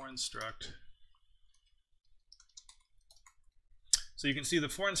 Foreign struct. So you can see the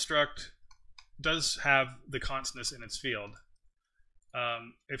foreign struct does have the constness in its field.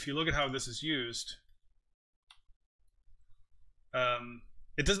 If you look at how this is used,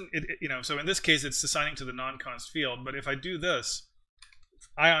 it doesn't, you know, so in this case it's assigning to the non-const field, but if I do this,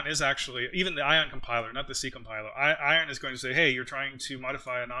 Ion is actually, even the Ion compiler, not the C compiler, Ion is going to say, hey, you're trying to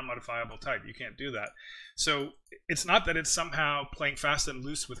modify a non-modifiable type. You can't do that. So it's not that it's somehow playing fast and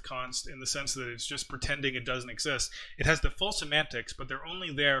loose with const in the sense that it's just pretending it doesn't exist. It has the full semantics, but they're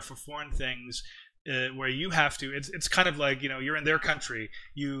only there for foreign things where you have to. It's kind of like, you're in their country.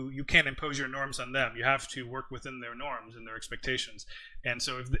 You can't impose your norms on them. You have to work within their norms and their expectations. And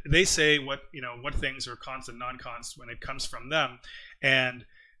so if they say what things are const and non-const when it comes from them, and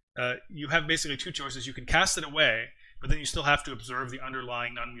you have basically two choices. You can cast it away, but then you still have to observe the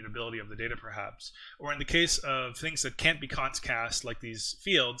underlying non-mutability of the data, perhaps. Or in the case of things that can't be const cast, like these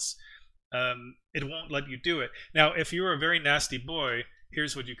fields, it won't let you do it. Now, if you're a very nasty boy,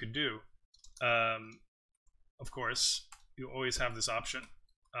 here's what you could do. Of course, you always have this option.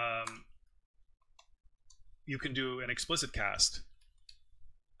 You can do an explicit cast.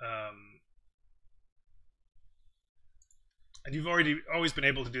 And you've always been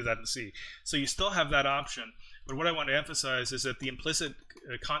able to do that in C. So you still have that option. But what I want to emphasize is that the implicit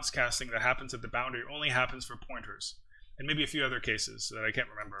const casting that happens at the boundary only happens for pointers. And maybe a few other cases that I can't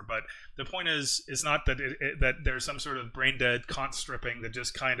remember. But the point is, it's not that that there's some sort of brain-dead const stripping that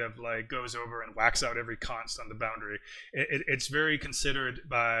just kind of like goes over and whacks out every const on the boundary. It's very considered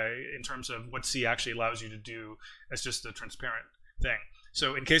in terms of what C actually allows you to do as just a transparent thing.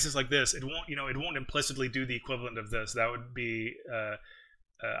 So in cases like this, it won't implicitly do the equivalent of this. That would be,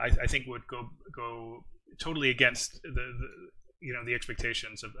 I think, would go totally against the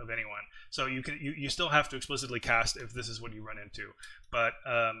expectations of anyone. So you still have to explicitly cast if this is what you run into. But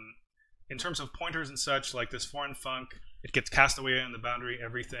in terms of pointers and such, like this foreign func, it gets cast away on the boundary.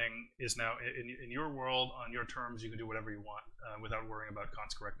 Everything is now in your world on your terms. You can do whatever you want without worrying about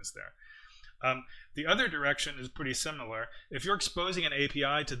const correctness there. The other direction is pretty similar. If you're exposing an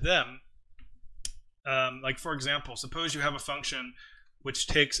API to them, like for example, suppose you have a function which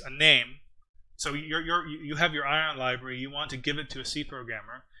takes a name. So you have your Ion library. You want to give it to a C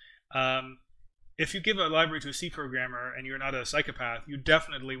programmer. If you give a library to a C programmer and you're not a psychopath, you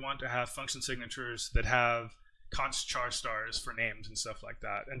definitely want to have function signatures that have const char stars for names and stuff like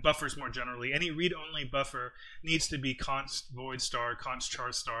that, and buffers more generally. Any read-only buffer needs to be const void star, const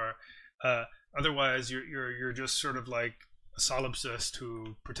char star. Otherwise, you're just sort of like a solipsist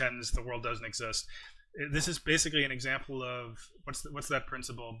who pretends the world doesn't exist. This is basically an example of what's that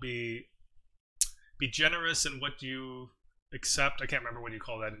principle? Be generous in what you accept. I can't remember what you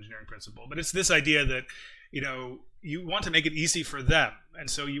call that engineering principle, but it's this idea that you want to make it easy for them, and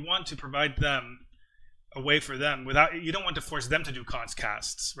so you want to provide them a way for them you don't want to force them to do const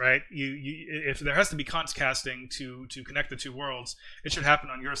casts, right? If there has to be const casting to connect the two worlds, it should happen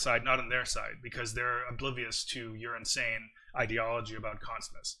on your side, not on their side, because they're oblivious to your insane ideology about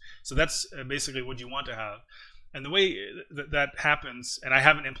constness. So that's basically what you want to have. And the way that happens, and I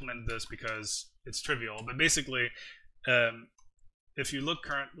haven't implemented this because it's trivial, but basically, if you look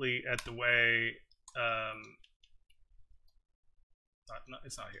currently at the way,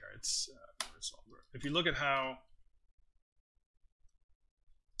 it's not here, it's solver. If you look at how,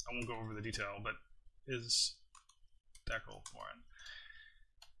 I won't go over the detail, but is decal foreign.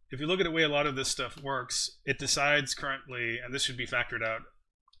 If you look at the way a lot of this stuff works, it decides currently, and this should be factored out,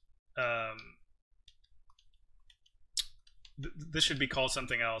 this should be called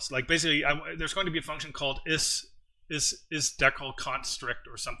something else. Like basically, there's going to be a function called is decal const strict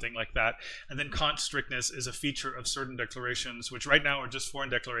or something like that, and then const strictness is a feature of certain declarations, which right now are just foreign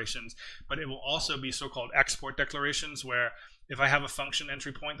declarations, but it will also be so-called export declarations, where if I have a function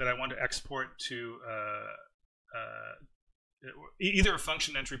entry point that I want to export to either a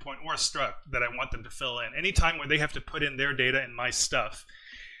function entry point or a struct that I want them to fill in, anytime where they have to put in their data in my stuff,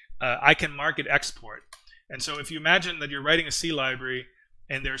 I can mark it export. And so if you imagine that you're writing a C library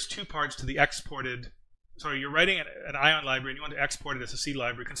and there's two parts to the exported, so you're writing an Ion library and you want to export it as a C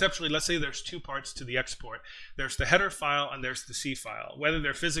library. Conceptually, let's say there's two parts to the export. There's the header file and there's the C file. Whether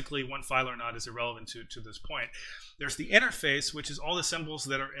they're physically one file or not is irrelevant to this point. There's the interface, which is all the symbols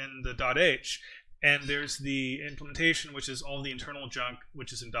that are in the .h, and there's the implementation, which is all the internal junk,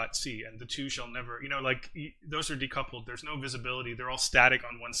 which is in .c, and the two shall never, those are decoupled. There's no visibility. They're all static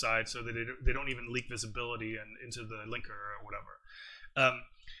on one side, so that they don't even leak visibility into the linker or whatever.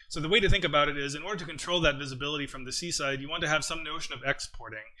 So the way to think about it is, in order to control that visibility from the C side, you want to have some notion of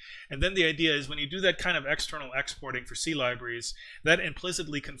exporting. And then the idea is when you do that kind of external exporting for C libraries, that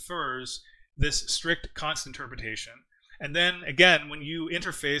implicitly confers this strict const interpretation. And then, again, when you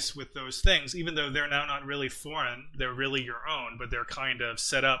interface with those things, even though they're now not really foreign, they're really your own, but they're kind of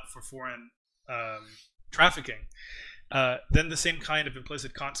set up for foreign trafficking, then the same kind of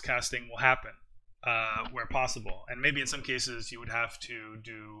implicit const casting will happen. where possible. And maybe in some cases you would have to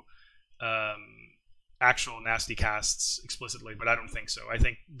do actual nasty casts explicitly, but I don't think so. I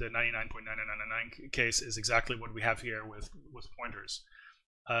think the 99.9999 case is exactly what we have here with pointers.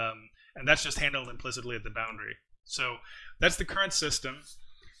 And that's just handled implicitly at the boundary. So that's the current system.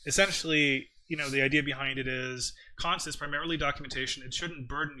 Essentially, the idea behind it is const is primarily documentation. It shouldn't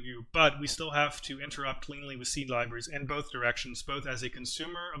burden you, but we still have to interrupt cleanly with C libraries in both directions, both as a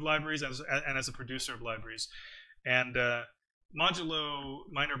consumer of libraries and as a producer of libraries. And modulo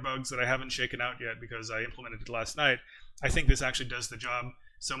minor bugs that I haven't shaken out yet because I implemented it last night, I think this actually does the job.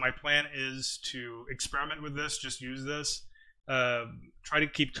 So my plan is to experiment with this, just use this, try to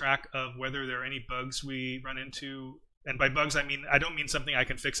keep track of whether there are any bugs we run into. And by bugs, I don't mean something I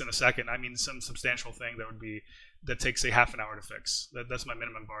can fix in a second. I mean some substantial thing that takes, say, half an hour to fix. That's my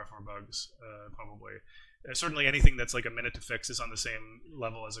minimum bar for bugs, probably. Certainly anything that's like a minute to fix is on the same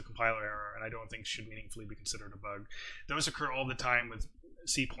level as a compiler error, and I don't think should meaningfully be considered a bug. Those occur all the time with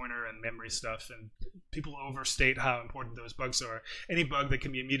C pointer and memory stuff, and people overstate how important those bugs are. Any bug that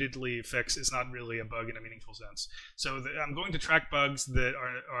can be immediately fixed is not really a bug in a meaningful sense. So I'm going to track bugs that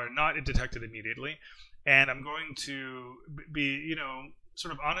are not detected immediately. And I'm going to be,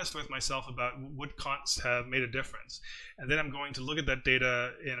 sort of honest with myself about what consts have made a difference. And then I'm going to look at that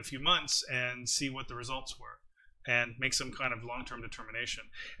data in a few months and see what the results were and make some kind of long-term determination.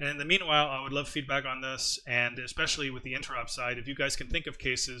 And in the meanwhile, I would love feedback on this, and especially with the interrupt side, if you guys can think of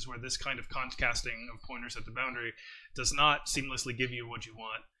cases where this kind of const casting of pointers at the boundary does not seamlessly give you what you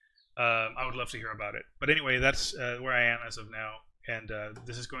want, I would love to hear about it. But anyway, that's where I am as of now. And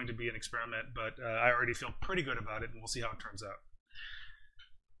this is going to be an experiment, but I already feel pretty good about it, and we'll see how it turns out.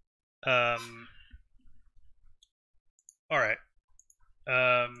 All right.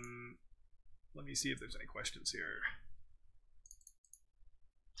 Let me see if there's any questions here.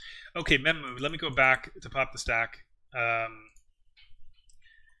 Okay, memmove. Let me go back to pop the stack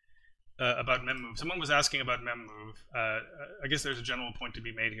about memmove. Someone was asking about memmove. I guess there's a general point to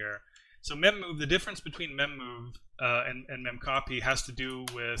be made here. So memmove, the difference between memmove and memcopy has to do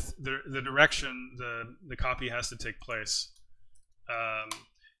with the direction the copy has to take place.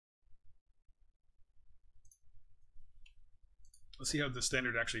 Let's see how the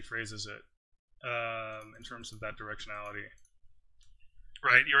standard actually phrases it in terms of that directionality.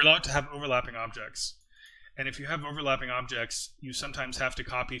 Right, you're allowed to have overlapping objects. And if you have overlapping objects, you sometimes have to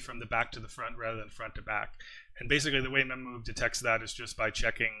copy from the back to the front rather than front to back. And basically the way memmove detects that is just by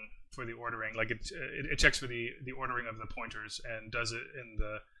checking for the ordering. Like it checks for the ordering of the pointers and does it in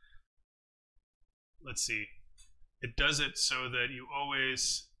the, let's see, it does it so that you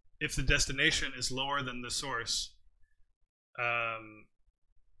always, if the destination is lower than the source,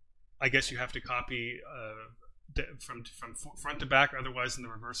 I guess you have to copy from front to back, otherwise in the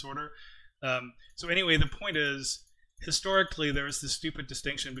reverse order. So anyway, the point is, historically there is this stupid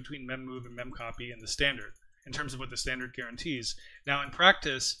distinction between memmove and memcopy in the standard, in terms of what the standard guarantees. Now in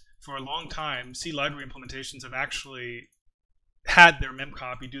practice, for a long time, C library implementations have actually had their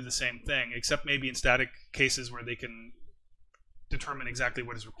memcopy do the same thing, except maybe in static cases where they can determine exactly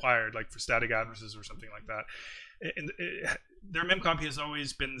what is required, like for static addresses or something like that. Their memcopy has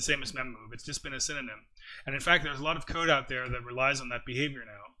always been the same as memmove. It's just been a synonym. And in fact, there's a lot of code out there that relies on that behavior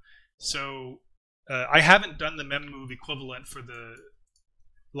now. So I haven't done the memmove equivalent for the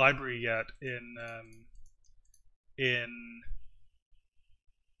library yet in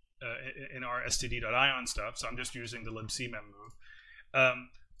our std.ion stuff, so I'm just using the libc memmove.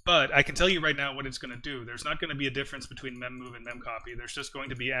 But I can tell you right now what it's going to do. There's not going to be a difference between memmove and memcopy. There's just going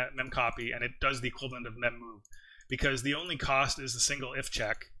to be a memcopy, and it does the equivalent of memmove, because the only cost is the single if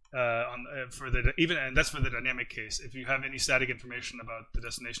check. And that's for the dynamic case. If you have any static information about the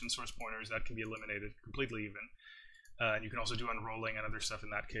destination source pointers, that can be eliminated completely even. And you can also do unrolling and other stuff in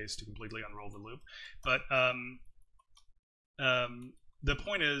that case to completely unroll the loop. But the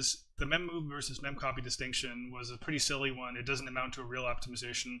point is, the memmove versus memcopy distinction was a pretty silly one. It doesn't amount to a real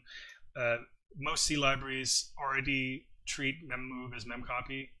optimization. Most C libraries already treat memmove as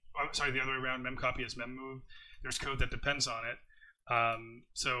memcopy. Oh, sorry, the other way around, memcopy as memmove. There's code that depends on it.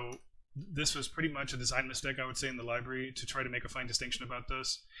 So this was pretty much a design mistake, I would say, in the library to try to make a fine distinction about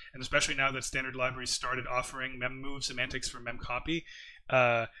this. And especially now that standard libraries started offering memmove semantics for memcopy,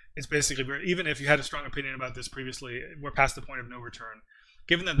 it's basically, even if you had a strong opinion about this previously, we're past the point of no return.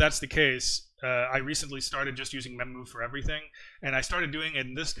 Given that that's the case, I recently started just using memmove for everything, and I started doing it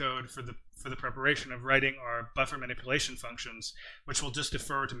in this code for the preparation of writing our buffer manipulation functions, which will just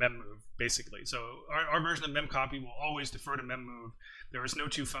defer to memmove, basically. So our version of memcopy will always defer to memmove. There is no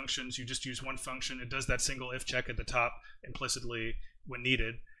two functions. You just use one function. It does that single if check at the top implicitly when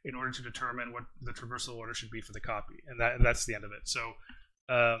needed, in order to determine what the traversal order should be for the copy, and that's the end of it. So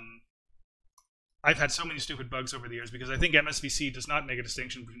I've had so many stupid bugs over the years because I think MSVC does not make a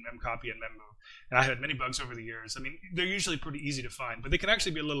distinction between memcopy and memmove, and I had many bugs over the years. I mean, they're usually pretty easy to find, but they can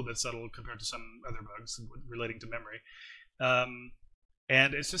actually be a little bit subtle compared to some other bugs relating to memory.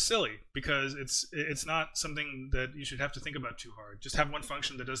 And it's just silly because it's not something that you should have to think about too hard. Just have one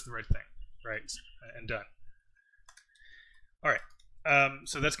function that does the right thing, right, and done. All right,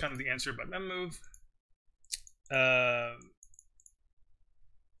 so that's kind of the answer about memmove.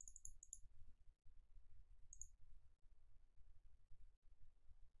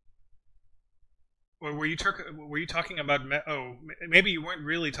 Or were you talking about? Maybe you weren't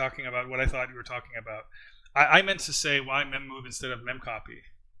really talking about what I thought you were talking about. I meant to say why memmove instead of memcopy.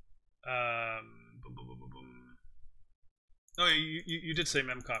 No, you did say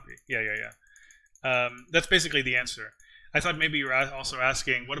memcopy. Yeah. That's basically the answer. I thought maybe you were also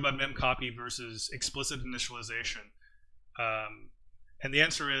asking what about memcopy versus explicit initialization, and the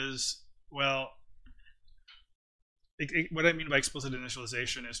answer is, well, what I mean by explicit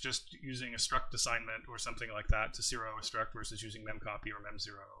initialization is just using a struct assignment or something like that to zero a struct versus using memcopy or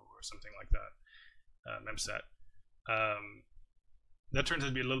memzero or something like that, memset. That turns out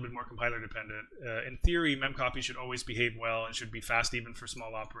to be a little bit more compiler dependent. In theory, memcopy should always behave well and should be fast even for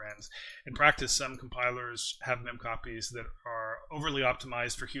small operands. In practice, some compilers have memcopies that are overly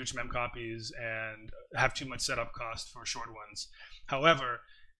optimized for huge memcopies and have too much setup cost for short ones. However,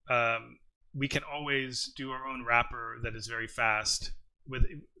 we can always do our own wrapper that is very fast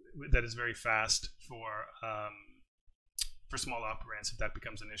for small operands if that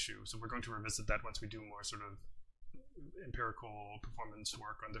becomes an issue. So we're going to revisit that once we do more sort of empirical performance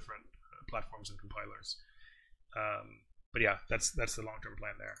work on different platforms and compilers. But yeah, that's the long-term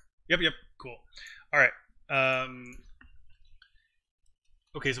plan there. Yep, cool. All right.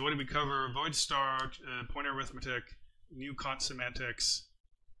 Okay, so what did we cover? Void star, pointer arithmetic, new cont semantics.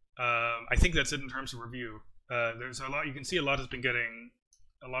 I think that's it in terms of review. There's a lot. You can see a lot has been getting.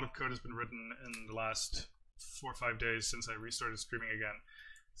 A lot of code has been written in the last 4 or 5 days since I restarted streaming again.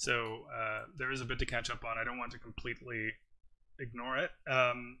 So there is a bit to catch up on. I don't want to completely ignore it.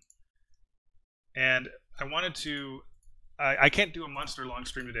 And I wanted to. I can't do a monster-long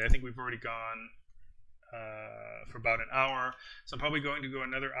stream today. I think we've already gone for about an hour. So I'm probably going to go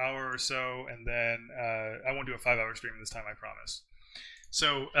another hour or so, and then I won't do a 5-hour stream this time, I promise.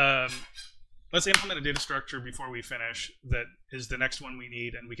 So let's implement a data structure before we finish that is the next one we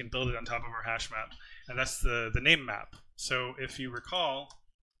need, and we can build it on top of our hash map. And that's the name map. So if you recall,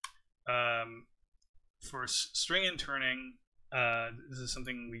 for string interning, this is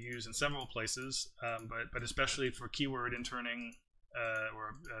something we use in several places, but especially for keyword interning,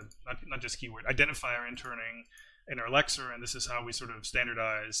 or not just keyword, identifier interning in our Lexer, and this is how we sort of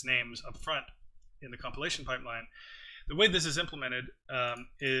standardize names up front in the compilation pipeline. The way this is implemented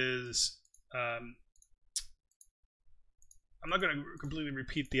is, I'm not going to completely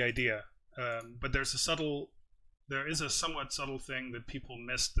repeat the idea, but there is a somewhat subtle thing that people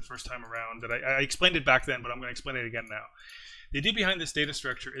missed the first time around that I explained it back then, but I'm going to explain it again now. The idea behind this data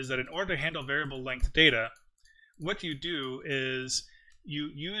structure is that in order to handle variable length data, what you do is you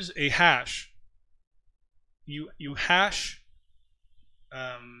use a hash. You hash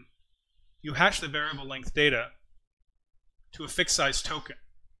the variable length data to a fixed size token,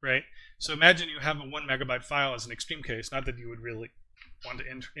 right? So imagine you have a 1 megabyte file as an extreme case. Not that you would really want to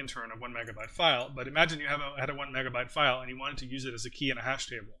intern a 1 megabyte file, but imagine you had a 1 megabyte file and you wanted to use it as a key in a hash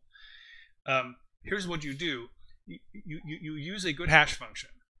table. Here's what you do. You use a good hash function,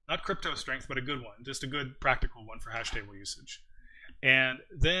 not crypto strength, but a good one, just a good practical one for hash table usage. And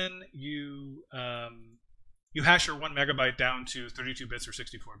then you hash your 1 megabyte down to 32 bits or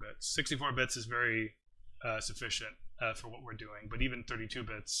 64 bits. 64 bits is very sufficient for what we're doing, but even 32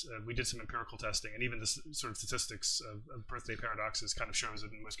 bits, we did some empirical testing, and even the sort of statistics of birthday paradoxes kind of shows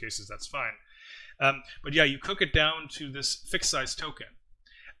that in most cases that's fine. But yeah, you cook it down to this fixed size token.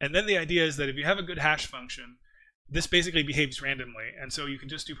 And then the idea is that if you have a good hash function, this basically behaves randomly, and so you can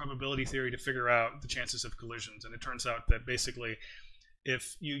just do probability theory to figure out the chances of collisions. And it turns out that basically,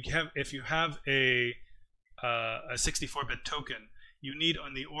 if you have a 64-bit token, you need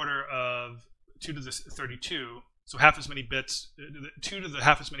on the order of 2 to the 32, so half as many bits, 2 to the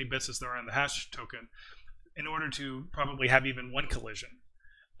half as many bits as there are in the hash token, in order to probably have even one collision.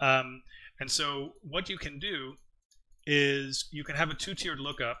 And so what you can do is you can have a 2-tiered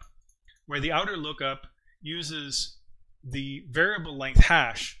lookup where the outer lookup uses the variable length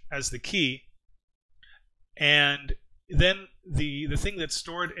hash as the key, and then the thing that's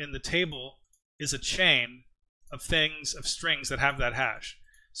stored in the table is a chain of strings that have that hash.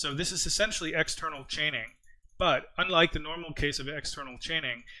 So this is essentially external chaining. But unlike the normal case of external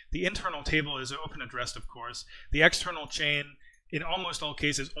chaining, the internal table is open addressed, of course. The external chain, in almost all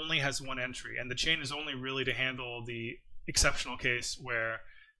cases, only has one entry, and the chain is only really to handle the exceptional case where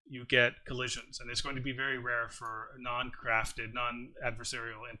you get collisions, and it's going to be very rare for non-crafted,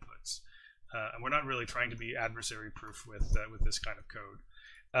 non-adversarial inputs. And we're not really trying to be adversary-proof with this kind of code.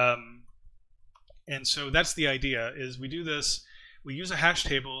 And so that's the idea, is we do this. We use a hash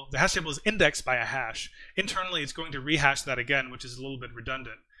table. The hash table is indexed by a hash. Internally, it's going to rehash that again, which is a little bit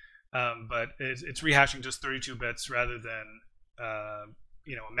redundant. But it's rehashing just 32 bits rather than a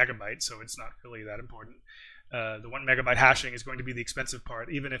megabyte, so it's not really that important. The 1 megabyte hashing is going to be the expensive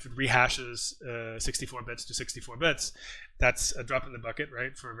part. Even if it rehashes 64 bits to 64 bits, that's a drop in the bucket,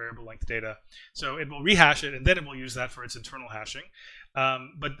 right, for variable length data. So it will rehash it, and then it will use that for its internal hashing.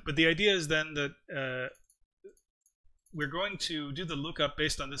 But the idea is then that we're going to do the lookup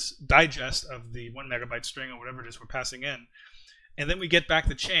based on this digest of the 1 megabyte string or whatever it is we're passing in, and then we get back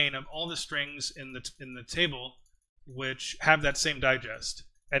the chain of all the strings in the table which have that same digest.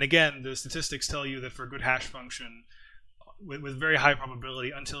 And again, the statistics tell you that for a good hash function, with very high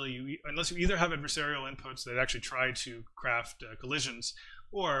probability, unless you either have adversarial inputs that actually try to craft collisions,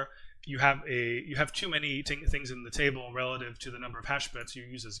 or you have too many things in the table relative to the number of hash bits you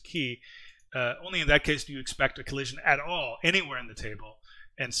use as a key. Only in that case do you expect a collision at all anywhere in the table.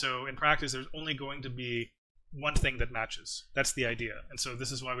 And so in practice, there's only going to be one thing that matches. That's the idea. And so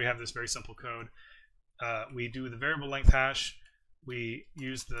this is why we have this very simple code. We do the variable length hash. We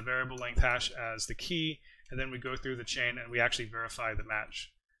use the variable length hash as the key, and then we go through the chain and we actually verify the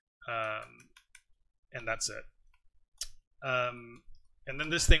match. And that's it. And then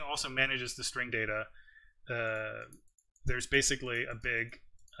this thing also manages the string data. There's basically a big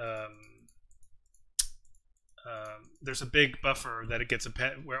there's a big buffer that it gets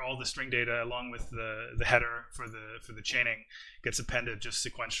where all the string data along with the header for the chaining gets appended just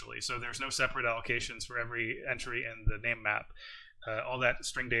sequentially. So there's no separate allocations for every entry in the name map. All that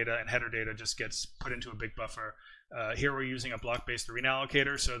string data and header data just gets put into a big buffer. Here we're using a block-based arena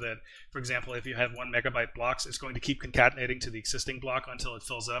allocator so that, for example, if you have 1 megabyte blocks, it's going to keep concatenating to the existing block until it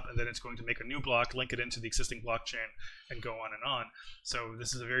fills up, and then it's going to make a new block, link it into the existing blockchain, and go on and on. So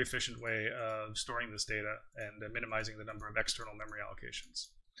this is a very efficient way of storing this data and minimizing the number of external memory allocations.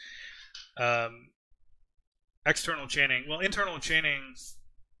 External chaining. Well, internal chaining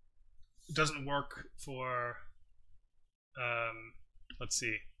doesn't work for, let's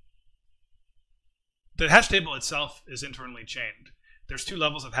see. The hash table itself is internally chained. There's 2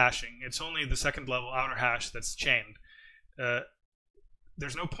 levels of hashing. It's only the second level outer hash that's chained.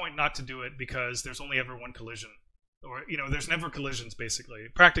 There's no point not to do it because there's only ever one collision. Or, there's never collisions, basically.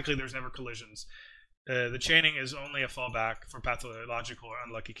 Practically, there's never collisions. The chaining is only a fallback for pathological or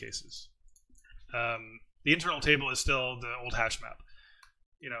unlucky cases. The internal table is still the old hash map.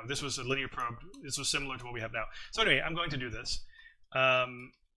 This was a linear probe. This was similar to what we have now. So anyway, I'm going to do this.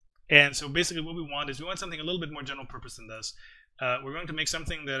 And so basically what we want is we want something a little bit more general purpose than this. We're going to make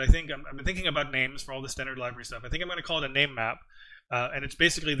something that I think, I've been thinking about names for all the standard library stuff. I think I'm going to call it a name map. And it's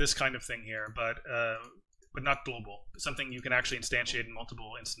basically this kind of thing here, but not global. Something you can actually instantiate in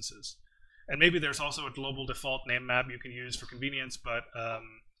multiple instances. And maybe there's also a global default name map you can use for convenience, but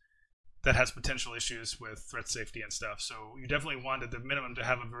that has potential issues with threat safety and stuff. So you definitely want at the minimum to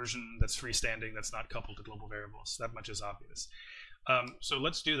have a version that's freestanding, that's not coupled to global variables. That much is obvious. So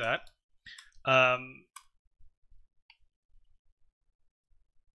let's do that.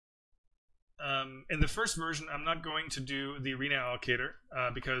 In the first version, I'm not going to do the arena allocator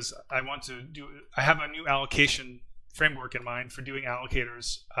because I have a new allocation framework in mind for doing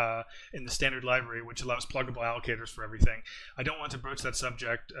allocators in the standard library, which allows pluggable allocators for everything. I don't want to broach that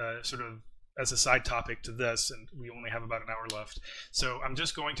subject sort of as a side topic to this, and we only have about an hour left. So I'm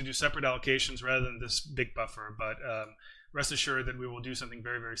just going to do separate allocations rather than this big buffer, but rest assured that we will do something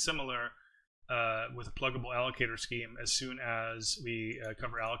very, very similar with a pluggable allocator scheme as soon as we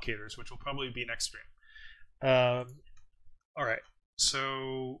cover allocators, which will probably be next stream. All right,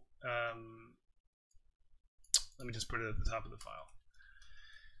 so let me just put it at the top of the file.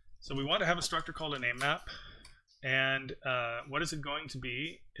 So we want to have a structure called a name map, and what is it going to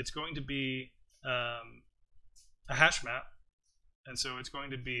be? It's going to be a hash map, and so it's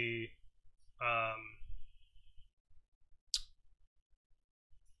going to be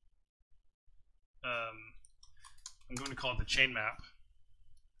I'm going to call it the chain map,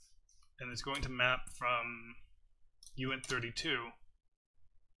 and it's going to map from uint32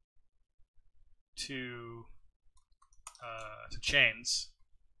 to chains.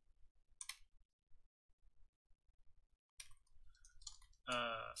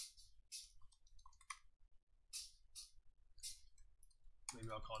 maybe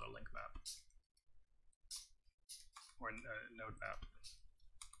I'll call it a link map or a node map.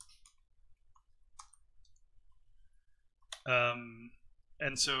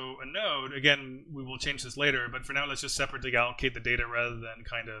 And so a node, again, we will change this later, but for now, let's just separately allocate the data rather than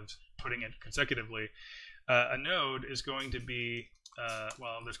kind of putting it consecutively. A node is going to be,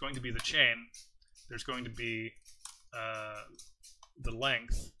 well, there's going to be the chain, there's going to be the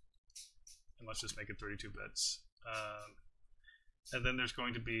length, and let's just make it 32 bits. And then there's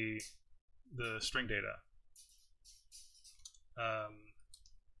going to be the string data.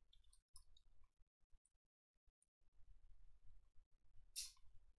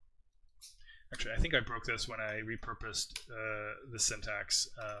 Actually, I think I broke this when I repurposed the syntax.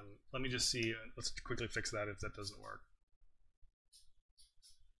 Let me just see. Let's quickly fix that if that doesn't work.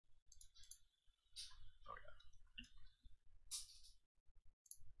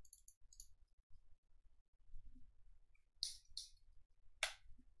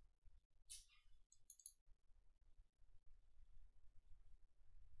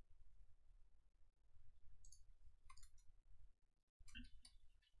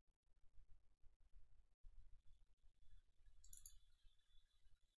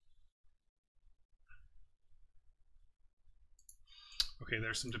 Oh, okay,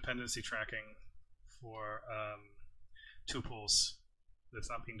 there's some dependency tracking for tuples that's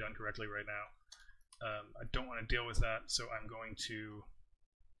not being done correctly right now. I don't want to deal with that, so I'm going to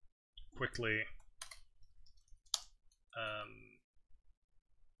quickly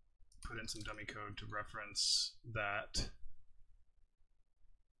put in some dummy code to reference that.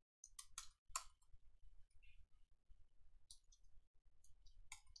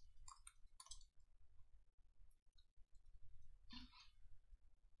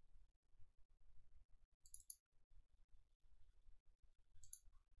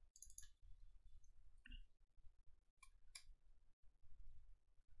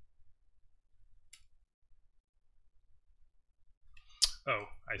 Oh,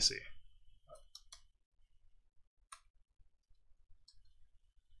 I see.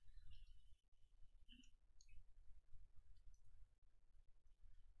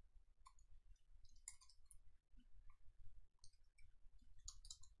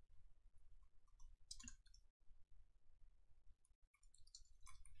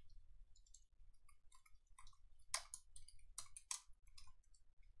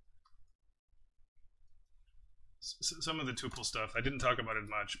 Some of the tuple stuff, I didn't talk about it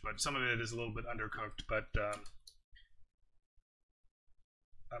much, but some of it is a little bit undercooked, but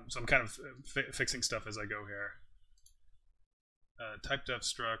so I'm kind of fixing stuff as I go here. Type def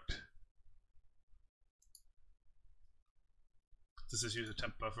struct. Does this use a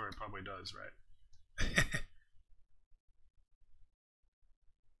temp buffer? It probably does, right?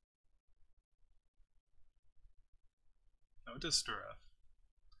 No, it does strf.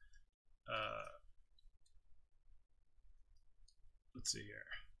 Let's see here.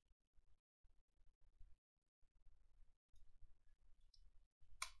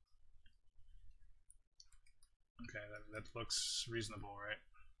 Okay, that looks reasonable, right?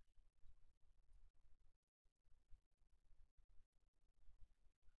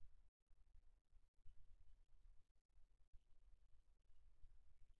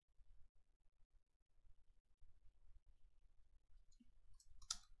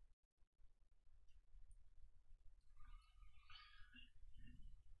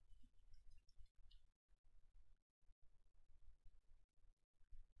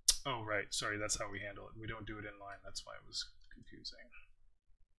 Oh, right. Sorry, that's how we handle it. We don't do it in line. That's why it was confusing.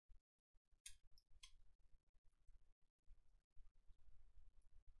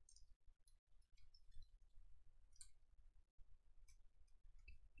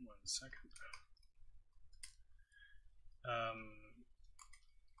 One second.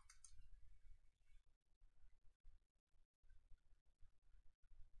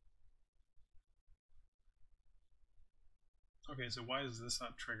 Okay, so why is this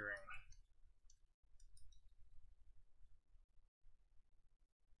not triggering?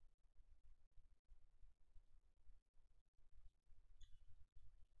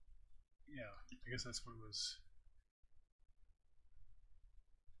 Yeah, I guess that's what it was.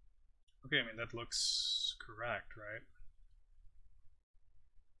 Okay, I mean, that looks correct, right?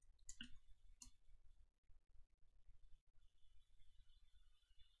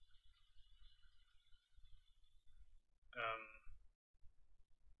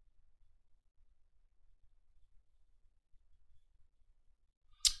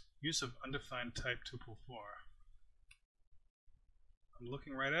 Use of undefined type tuple 4. I'm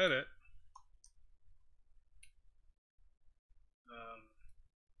looking right at it.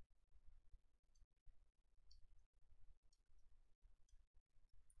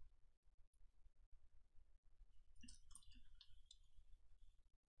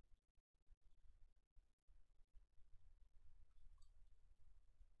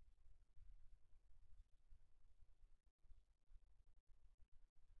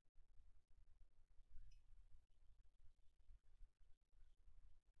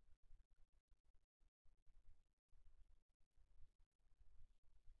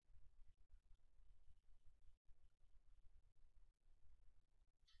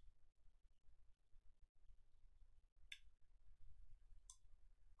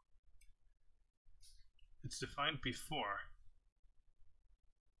 it's defined before.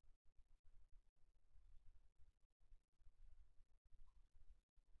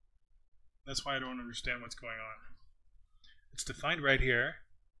 That's why I don't understand what's going on. It's defined right here.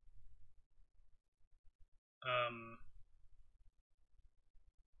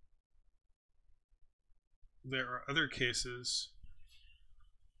 There are other cases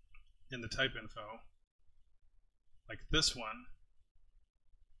in the type info, like this one.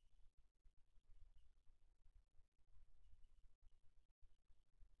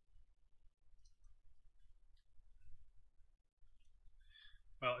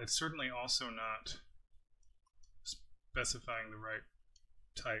 Well, it's certainly also not specifying the right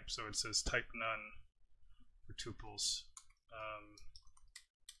type, so it says type none for tuples.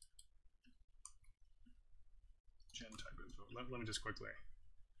 Gen type info. Let me just quickly.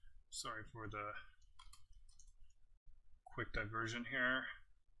 Sorry for the quick diversion here.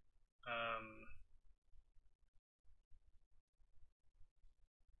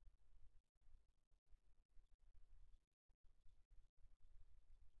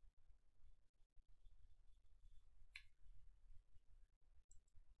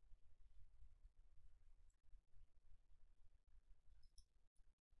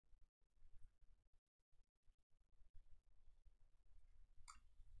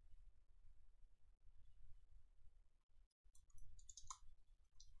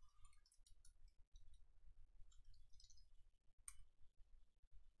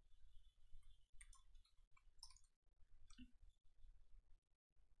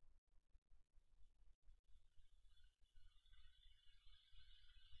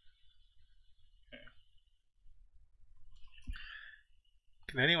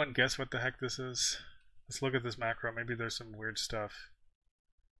 Can anyone guess what the heck this is? Let's look at this macro. Maybe there's some weird stuff.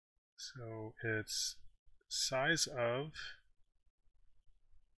 So it's size of.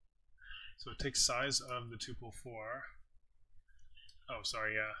 So it takes size of the tuple 4. Oh,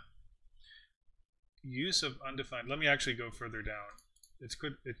 sorry, yeah. Use of undefined. Let me actually go further down. It's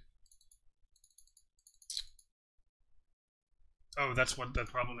good. Oh, that's what that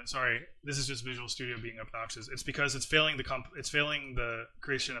problem is. Sorry, this is just Visual Studio being obnoxious. It's because it's failing the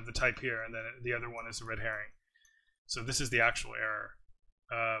creation of the type here, and then the other one is a red herring. So this is the actual error.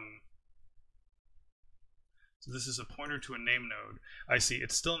 So this is a pointer to a name node. I see.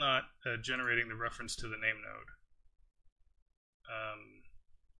 It's still not generating the reference to the name node.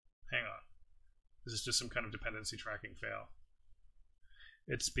 Hang on. This is just some kind of dependency tracking fail.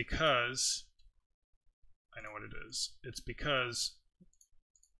 It's because I know what it is. It's because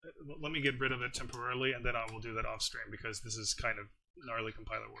let me get rid of it temporarily, and then I will do that off stream because this is kind of gnarly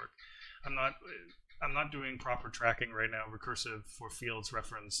compiler work. I'm not doing proper tracking right now, recursive for fields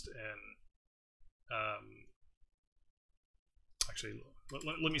referenced in. Actually,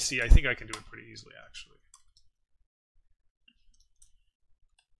 let me see. I think I can do it pretty easily, actually.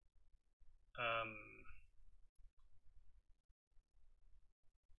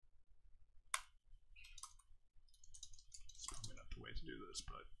 It's probably not the way to do this,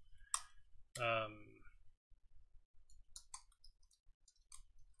 but I'm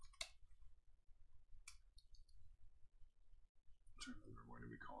trying to remember, what do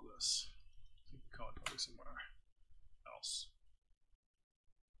we call this? I think we call it probably somewhere else.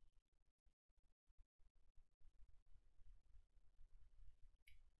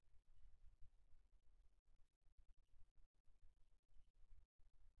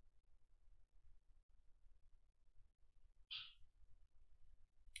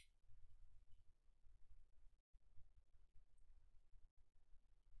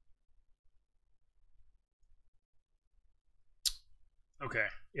 Okay,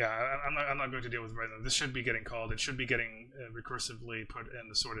 yeah, I'm not going to deal with right now. This should be getting called. It should be getting recursively put in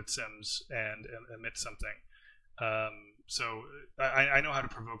the sorted sims and emit something. So I know how to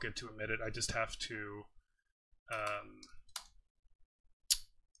provoke it to emit it. I just have to. I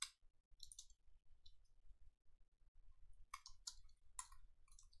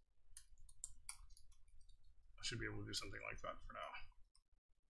should be able to do something like that for now.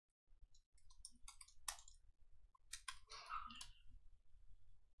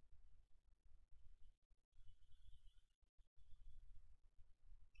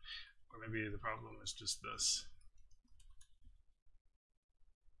 Or maybe the problem is just this.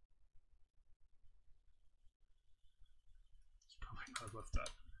 It's probably not have left that.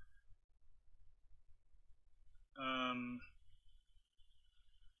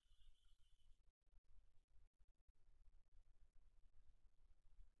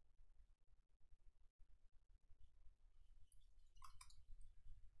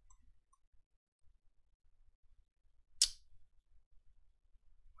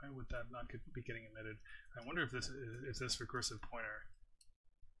 Why would that not be getting emitted? I wonder if this recursive pointer.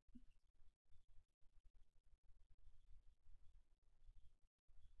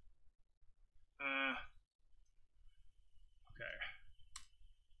 Okay.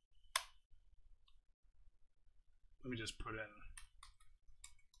 Let me just put in.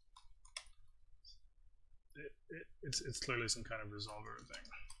 It's clearly some kind of resolver thing,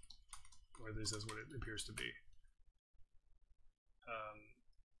 or this is what it appears to be.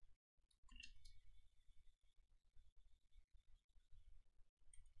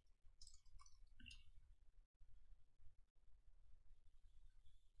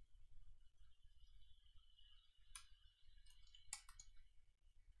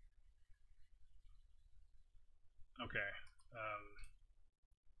 Okay.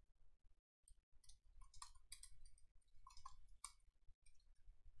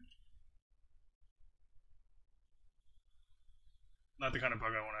 Not the kind of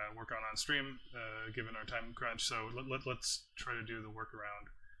bug I want to work on stream, given our time crunch. So let's try to do the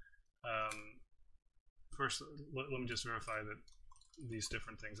workaround. First, let me just verify that these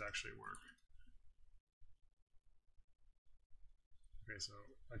different things actually work. Okay, so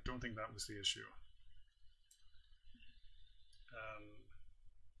I don't think that was the issue.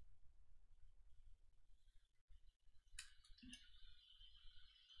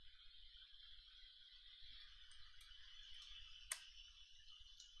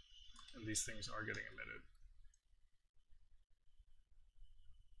 And these things are getting emitted.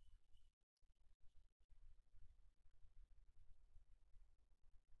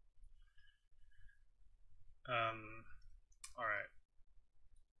 All right.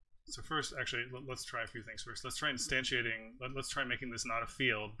 So first, actually, let's try a few things first. Let's try instantiating. Let's try making this not a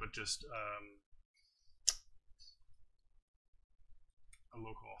field, but just a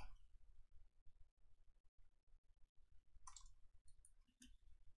local.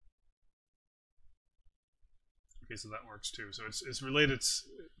 Okay, so that works too. So it's related.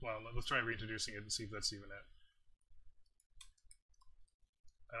 Well, let's try reintroducing it and see if that's even it.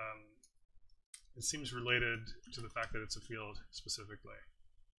 It seems related to the fact that it's a field specifically.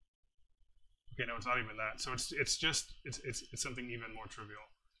 Okay, no, it's not even that. So it's something even more trivial.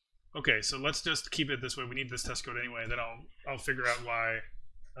 Okay, so let's just keep it this way. We need this test code anyway. Then I'll figure out why.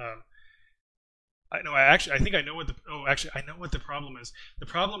 I think I know what the I know what the problem is. The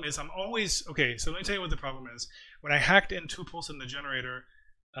problem is I'm always okay. So let me tell you what the problem is. When I hacked in tuples in the generator,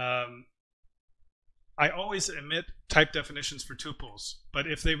 I always emit type definitions for tuples. But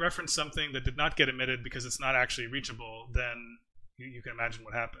if they reference something that did not get emitted because it's not actually reachable, then you can imagine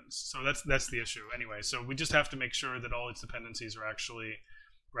what happens. So that's the issue anyway. So we just have to make sure that all its dependencies are actually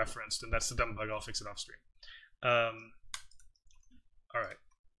referenced, and that's the dumb bug. I'll fix it off stream. All right.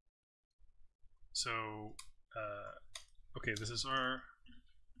 So okay, this is our.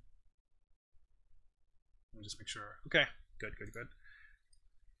 Let me just make sure. Okay, good.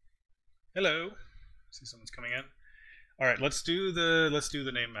 Hello. See someone's coming in. All right, let's do the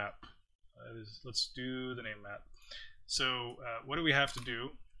name map. Let's do the name map. So what do we have to do?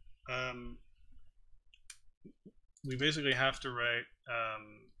 We basically have to write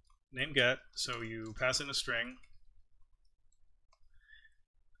name get. So you pass in a string.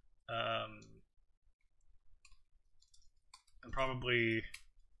 And probably,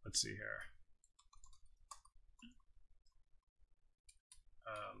 let's see here.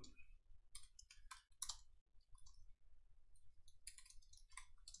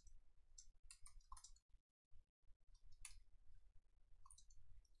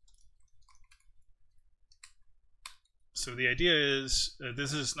 So the idea is,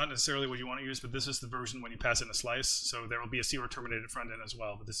 this is not necessarily what you want to use, but this is the version when you pass in a slice. So there will be a zero terminated front end as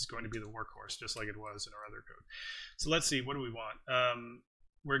well, but this is going to be the workhorse, just like it was in our other code. So let's see, what do we want?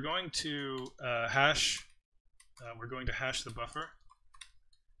 We're going to hash the buffer,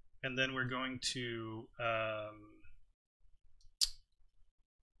 and then we're going to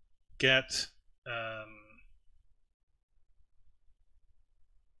get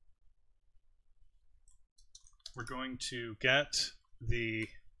we're going to get the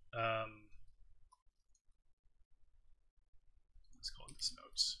let's call it this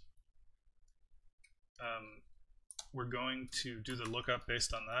notes. We're going to do the lookup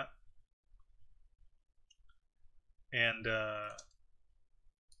based on that, and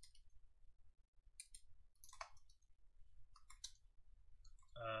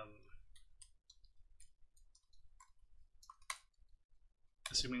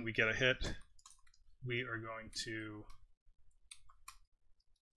assuming we get a hit, we are going to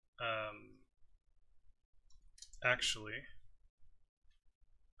actually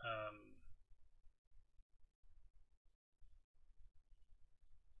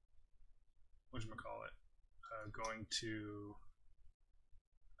whatchamacallit, going to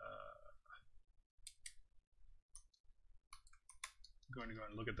go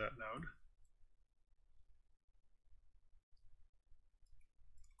and look at that node.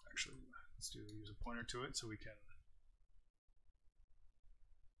 Actually, let's use a pointer to it so we can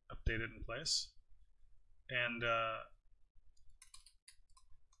update it in place. And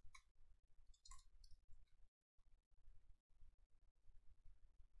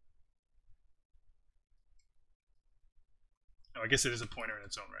I guess it is a pointer in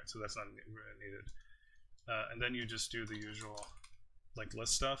its own right, so that's not really needed. And then you just do the usual like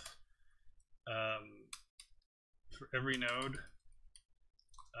list stuff. For every node,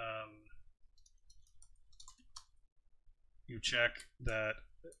 you check that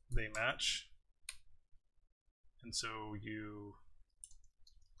they match, and so you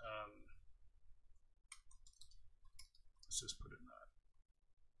let's just put it in that.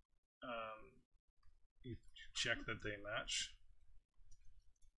 You check that they match,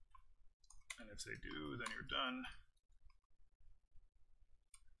 and if they do, then you're done.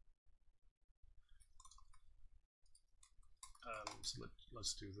 So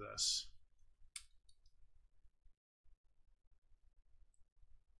let's do this.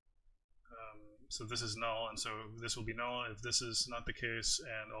 So this is null, and so this will be null if this is not the case,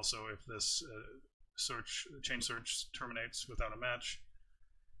 and also if this chain search terminates without a match.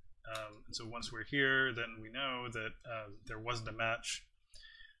 And so once we're here, then we know that there wasn't a match,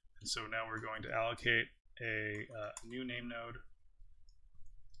 and so now we're going to allocate a new name node,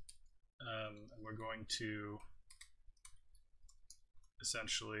 and we're going to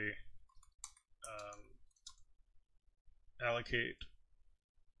essentially allocate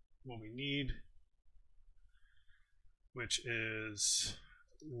what we need, which is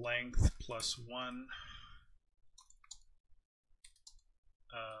length plus 1,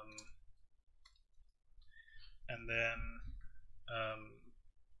 and then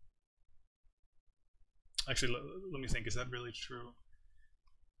actually let me think, is that really true?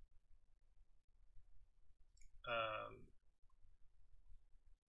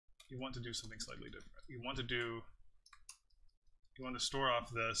 You want to do something slightly different. You want to store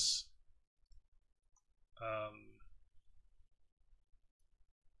off this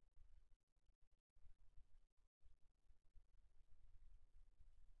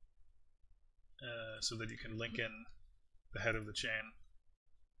so that you can link in the head of the chain.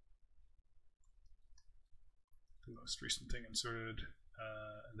 The most recent thing inserted,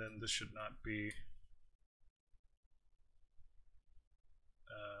 and then this should not be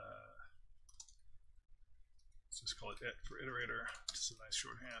let's just call it for iterator, which is a nice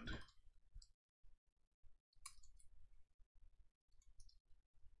shorthand.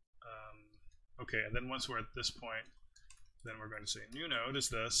 Okay, and then once we're at this point, then we're going to say new node is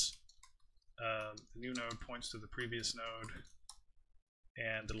this. The new node points to the previous node,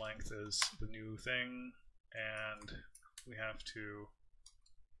 and the length is the new thing, and we have to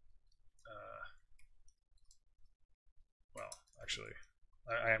well, actually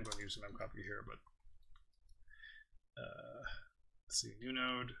I am going to use an memcopy here, but let's see, new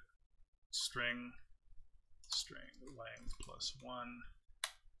node string length plus 1,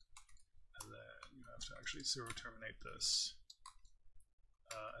 and then you have to actually zero terminate this,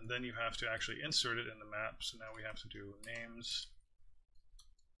 and then you have to actually insert it in the map. So now we have to do names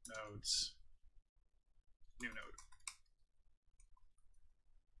nodes new node.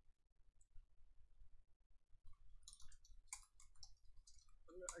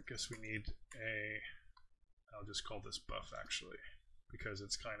 I guess we need I'll just call this buff actually, because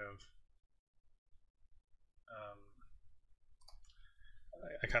it's kind of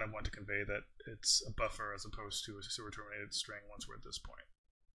I kind of want to convey that it's a buffer as opposed to a zero terminated string once we're at this point.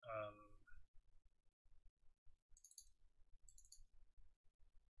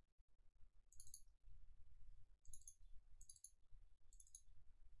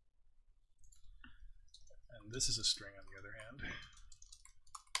 And this is a string on the other hand.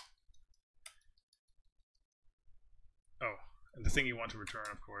 Oh, and the thing you want to return,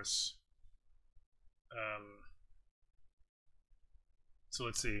 of course. So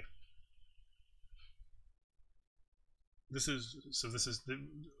let's see. I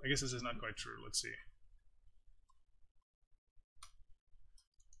guess this is not quite true. Let's see.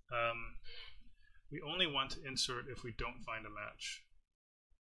 We only want to insert if we don't find a match.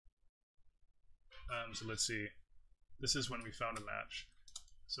 So let's see. This is when we found a match.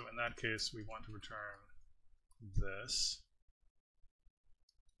 So in that case, we want to return this.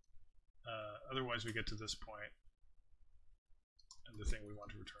 Otherwise, we get to this point, and the thing we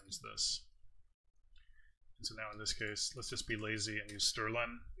want to return is this. And so now in this case, let's just be lazy and use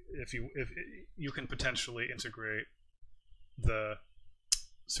strlen. if you can potentially integrate the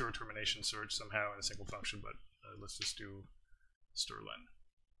zero termination search somehow in a single function, but let's just do strlen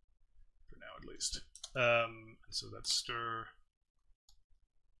for now at least. So that's strlen,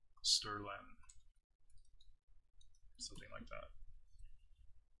 something like that.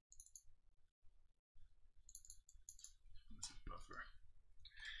 This is buffer.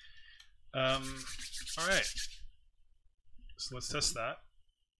 All right, so let's test that.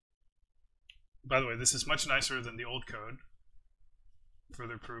 By the way, this is much nicer than the old code.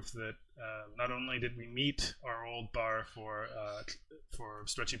 Further proof that not only did we meet our old bar for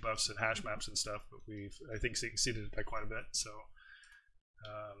stretchy buffs and hash maps and stuff, but we've, I think, exceeded it by quite a bit. So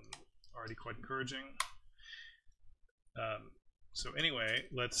already quite encouraging. So anyway,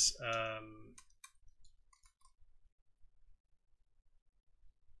 let's I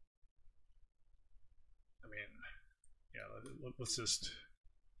mean, yeah, let's just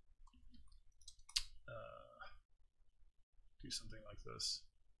do something like this.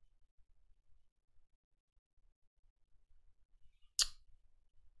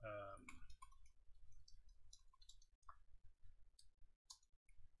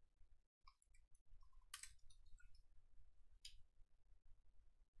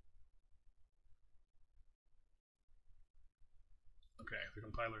 Okay, the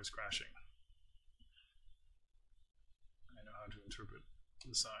compiler is crashing. I know how to interpret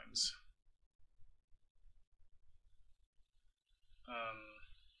the signs.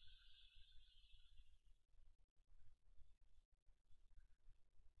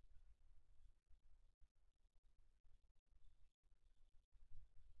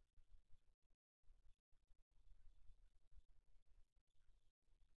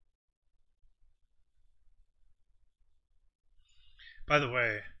 By the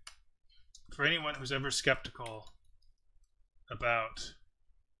way, for anyone who's ever skeptical about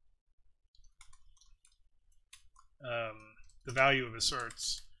the value of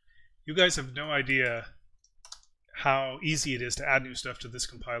asserts, you guys have no idea how easy it is to add new stuff to this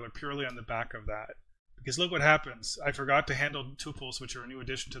compiler purely on the back of that. Because look what happens. I forgot to handle tuples, which are a new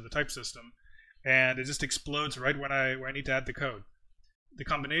addition to the type system, and it just explodes right when I need to add the code. The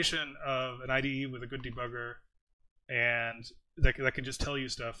combination of an IDE with a good debugger and that can just tell you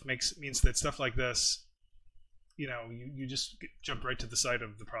stuff means that stuff like this, you know, you just jump right to the side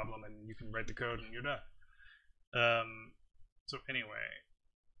of the problem and you can write the code and you're done. So anyway,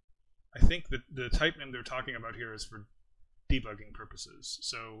 I think that the type name they're talking about here is for debugging purposes.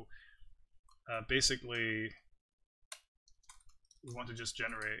 So basically, we want to just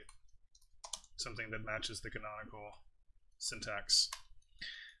generate something that matches the canonical syntax.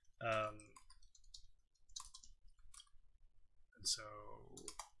 And so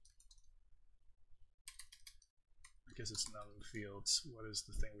I guess it's num fields. What is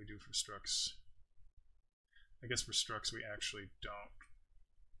the thing we do for structs? I guess for structs we actually don't.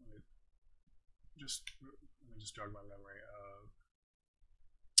 Let me just jog my memory.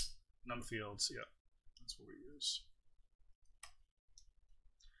 Num fields, yeah, that's what we use.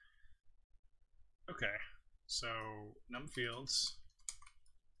 Okay, so num fields.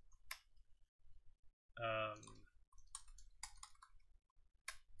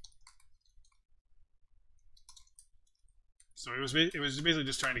 So it was basically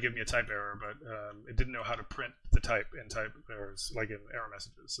just trying to give me a type error, but it didn't know how to print the type in type errors, like in error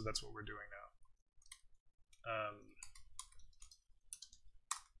messages. So that's what we're doing now.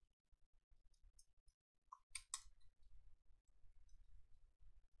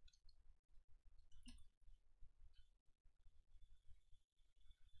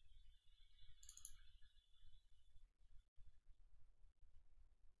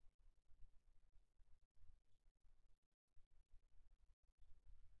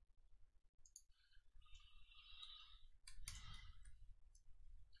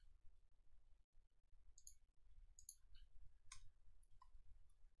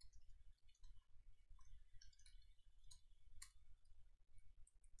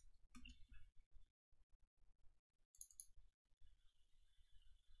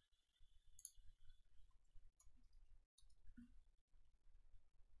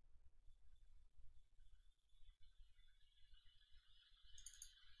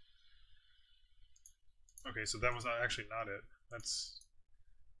 Okay, so that was actually not it. That's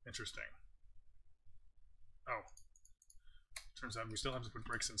interesting. Oh, turns out we still have to put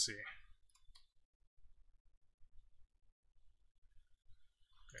breaks in C.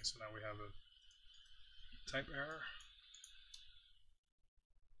 Okay, so now we have a type error.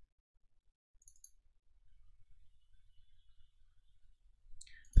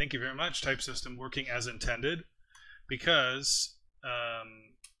 Thank you very much, type system working as intended, because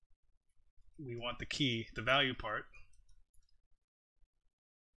we want the key, the value part.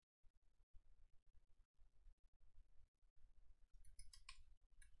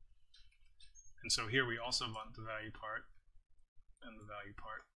 And so here we also want the value part, and the value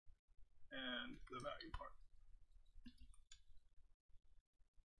part, and the value part.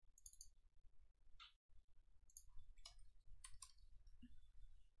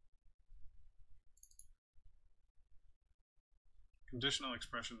 Conditional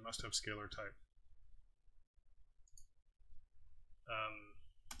expression must have scalar type.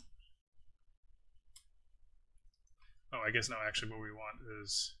 Oh, I guess no, actually what we want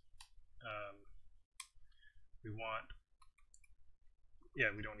is, yeah,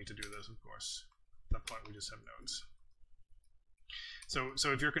 we don't need to do this, of course. At that point, we just have nodes.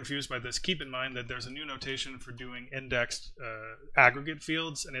 So if you're confused by this, keep in mind that there's a new notation for doing indexed aggregate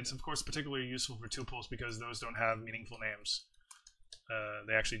fields, and it's, of course, particularly useful for tuples because those don't have meaningful names.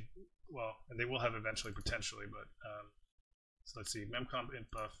 They actually, well, and they will have eventually, potentially, but so let's see, memcomp int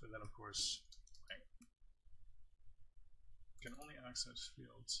buff, and then, of course, can only access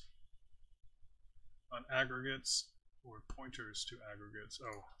fields on aggregates or pointers to aggregates. Oh,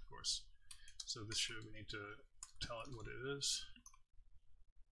 of course. So this should, we need to tell it what it is.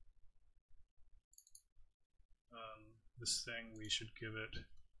 This thing, we should give it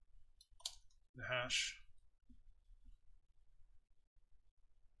the hash.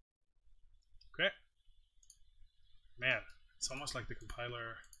 Okay. Man, it's almost like the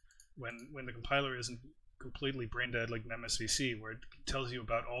compiler, when the compiler isn't completely brain dead like memSVC, where it tells you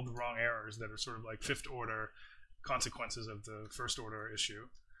about all the wrong errors that are sort of like fifth order consequences of the first order issue,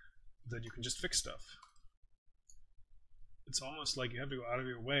 that you can just fix stuff. It's almost like you have to go out of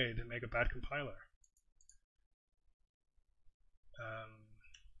your way to make a bad compiler.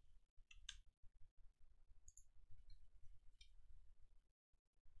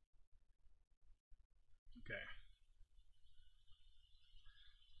 Okay.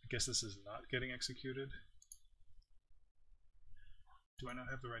 I guess this is not getting executed. Do I not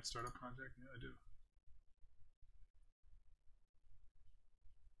have the right startup project? Yeah, I do.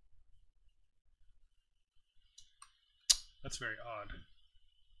 That's very odd.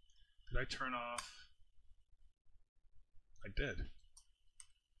 Did I turn off? I did.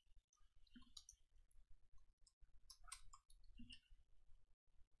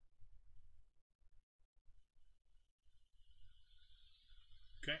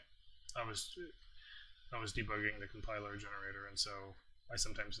 Okay. I was debugging the compiler generator, and so I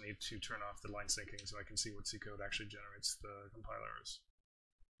sometimes need to turn off the line syncing so I can see what C code actually generates the compilers.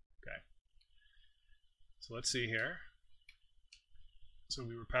 Okay. So let's see here. So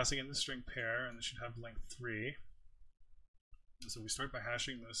we were passing in the string pair, and this should have length 3. And so we start by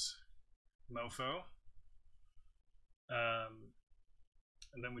hashing this mofo.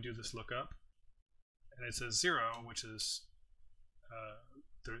 And then we do this lookup. And it says 0, which is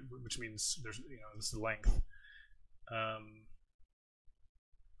which means there's, this is the length.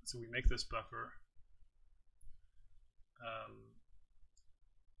 So we make this buffer.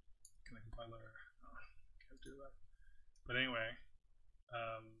 Can the compiler? Oh, can't do that. But anyway,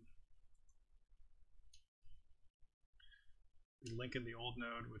 we link in the old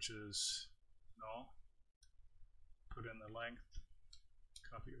node, which is null. Put in the length.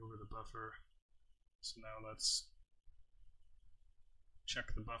 Copy over the buffer. So now let's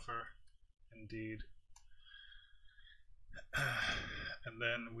check the buffer. Indeed. And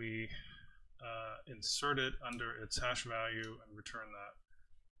then we insert it under its hash value and return that.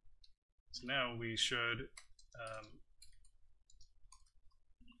 So now we should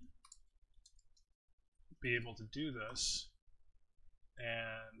be able to do this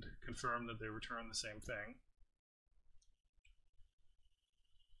and confirm that they return the same thing.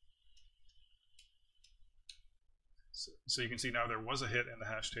 So you can see now there was a hit in the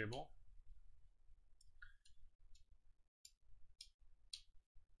hash table.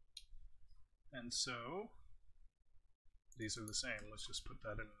 And so these are the same. Let's just put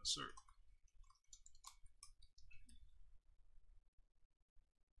that in insert.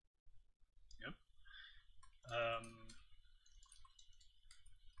 Yep.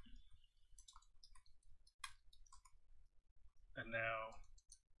 And now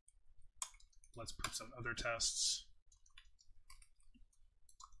let's put some other tests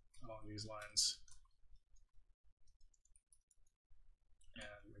along these lines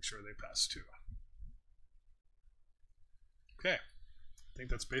and make sure they pass too. Okay, I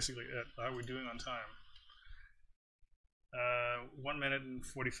think that's basically it. How are we doing on time? 1 minute and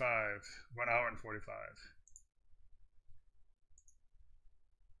 45, 1 hour and 45.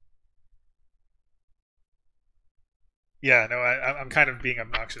 Yeah, no, I'm kind of being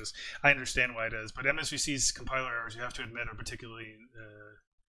obnoxious. I understand why it is, but MSVC's compiler errors, you have to admit, are particularly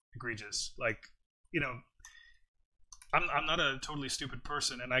egregious. Like, you know, I'm not a totally stupid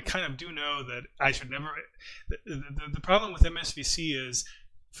person, and I kind of do know that I should never. The problem with MSVC is,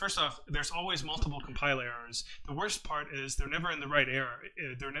 first off, there's always multiple compile errors. The worst part is they're never in the right error.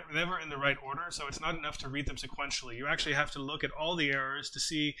 They're never in the right order, so it's not enough to read them sequentially. You actually have to look at all the errors to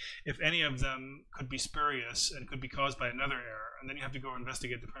see if any of them could be spurious and could be caused by another error, and then you have to go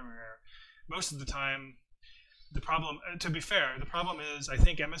investigate the primary error. Most of the time, the problem, to be fair, the problem is I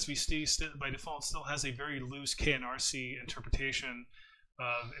think MSVC by default still has a very loose KNRC interpretation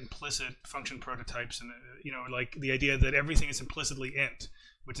of implicit function prototypes, and like the idea that everything is implicitly int,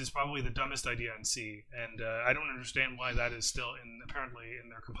 which is probably the dumbest idea in C. And I don't understand why that is still apparently in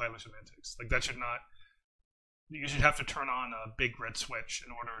their compiler semantics. Like that should not. You should have to turn on a big red switch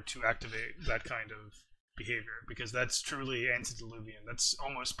in order to activate that kind of behavior, because that's truly antediluvian. That's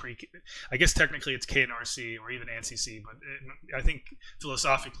almost I guess technically it's KNRC or even ANSI, but I think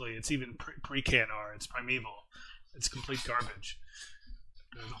philosophically it's even pre-KNR. It's primeval. It's complete garbage.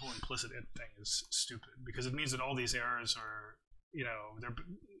 The whole implicit int thing is stupid, because it means that all these errors are,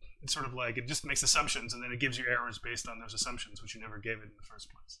 it's sort of like it just makes assumptions, and then it gives you errors based on those assumptions, which you never gave it in the first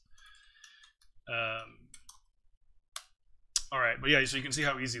place. All right, but yeah, so you can see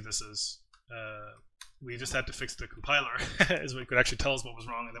how easy this is. We just had to fix the compiler as we could actually tell us what was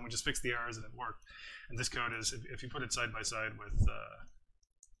wrong, and then we just fixed the errors and it worked. And this code is, if you put it side by side with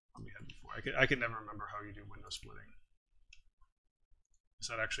what we had before, I can never remember how you do window splitting. Is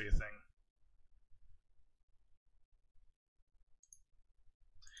that actually a thing?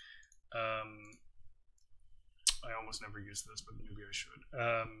 I almost never use this, but maybe I should.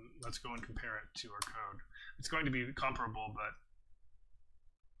 Let's go and compare it to our code. It's going to be comparable, but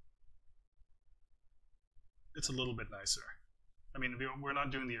it's a little bit nicer. I mean, we're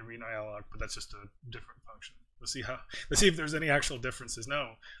not doing the arena alloc, but that's just a different function. Let's see if there's any actual differences.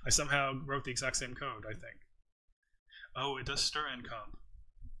 No, I somehow wrote the exact same code, I think. Oh, it does stir comp.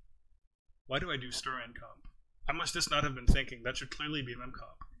 Why do I do stir comp? I must just not have been thinking. That should clearly be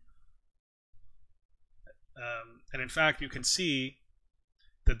memcomp. And in fact, you can see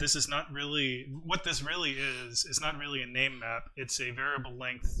that this is not really, what this really is not really a name map. It's a variable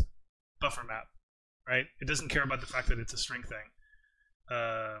length buffer map, right? It doesn't care about the fact that it's a string thing.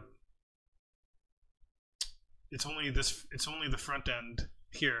 It's only the front end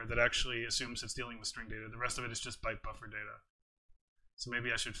here that actually assumes it's dealing with string data. The rest of it is just byte buffer data. So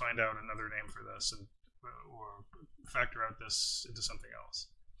maybe I should find out another name for this, or factor out this into something else.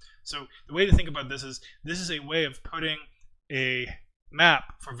 So the way to think about this is a way of putting a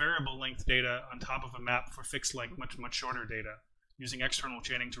map for variable length data on top of a map for fixed length, much shorter data, using external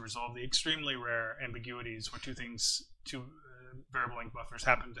chaining to resolve the extremely rare ambiguities where two variable length buffers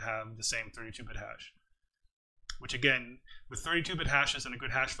happen to have the same 32-bit hash. Which again, with 32-bit hashes and a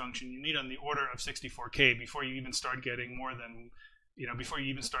good hash function, you need on the order of 64K before you even start getting before you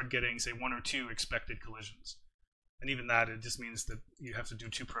even start getting, say, 1 or 2 expected collisions. And even that, it just means that you have to do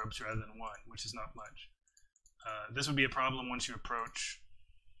 2 probes rather than 1, which is not much. This would be a problem once you approach,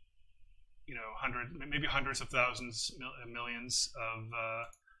 maybe hundreds of thousands, millions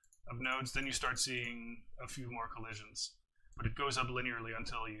of nodes. Then you start seeing a few more collisions, but it goes up linearly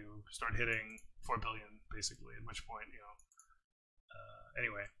until you start hitting 4 billion, basically. At which point,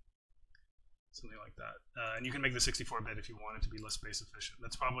 anyway, something like that. And you can make the 64-bit if you want it to be less space efficient.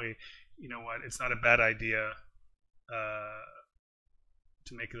 That's probably, it's not a bad idea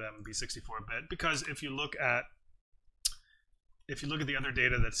to make them be 64-bit, because if you look at the other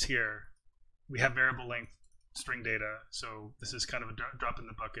data that's here, we have variable length string data, so this is kind of a drop in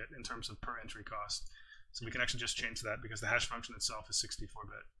the bucket in terms of per entry cost. So we can actually just change that because the hash function itself is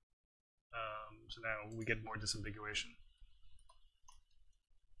 64-bit. So now we get more disambiguation.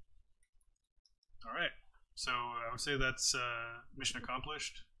 All right, so I would say that's mission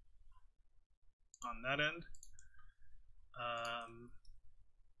accomplished on that end.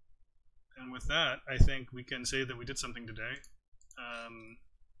 And with that, I think we can say that we did something today.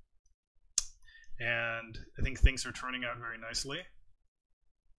 And I think things are turning out very nicely.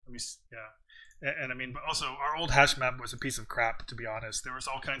 And I mean, but also our old hash map was a piece of crap, to be honest. There was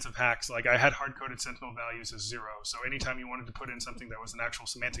all kinds of hacks. Like I had hard-coded Sentinel values as 0. So anytime you wanted to put in something that was an actual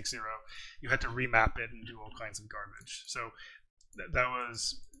semantic 0, you had to remap it and do all kinds of garbage. So that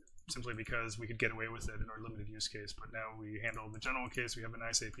was simply because we could get away with it in our limited use case. But now we handle the general case. We have a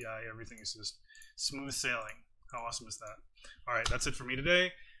nice API. Everything is just smooth sailing. How awesome is that? All right, that's it for me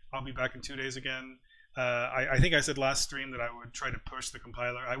today. I'll be back in 2 days again. I think I said last stream that I would try to push the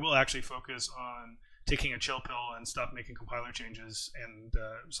compiler. I will actually focus on taking a chill pill and stop making compiler changes and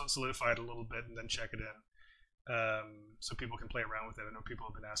solidify it a little bit and then check it in. So people can play around with it. I know people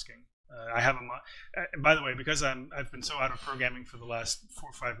have been asking. I have by the way, because I've been so out of programming for the last 4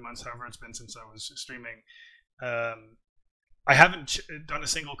 or 5 months, however it's been since I was streaming. I haven't done a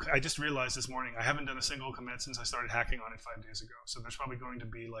single. I just realized this morning I haven't done a single commit since I started hacking on it 5 days ago. So there's probably going to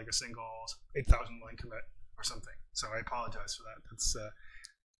be like a single 8,000 line commit or something. So I apologize for that. That's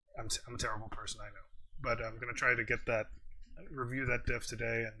I'm a terrible person, I know, but I'm going to try to get that, review that diff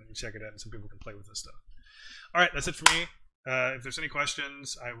today and then check it in so people can play with this stuff. All right, that's it for me. If there's any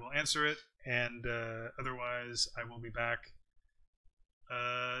questions, I will answer it, and otherwise, I will be back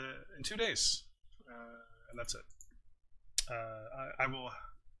in 2 days, and that's it. I will.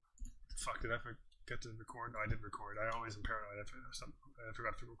 Fuck, did I forget to record? No, I didn't record. I always am paranoid. I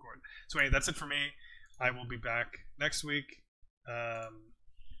forgot to record. So anyway, that's it for me. I will be back next week,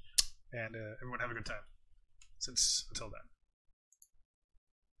 and everyone have a good time. Until then.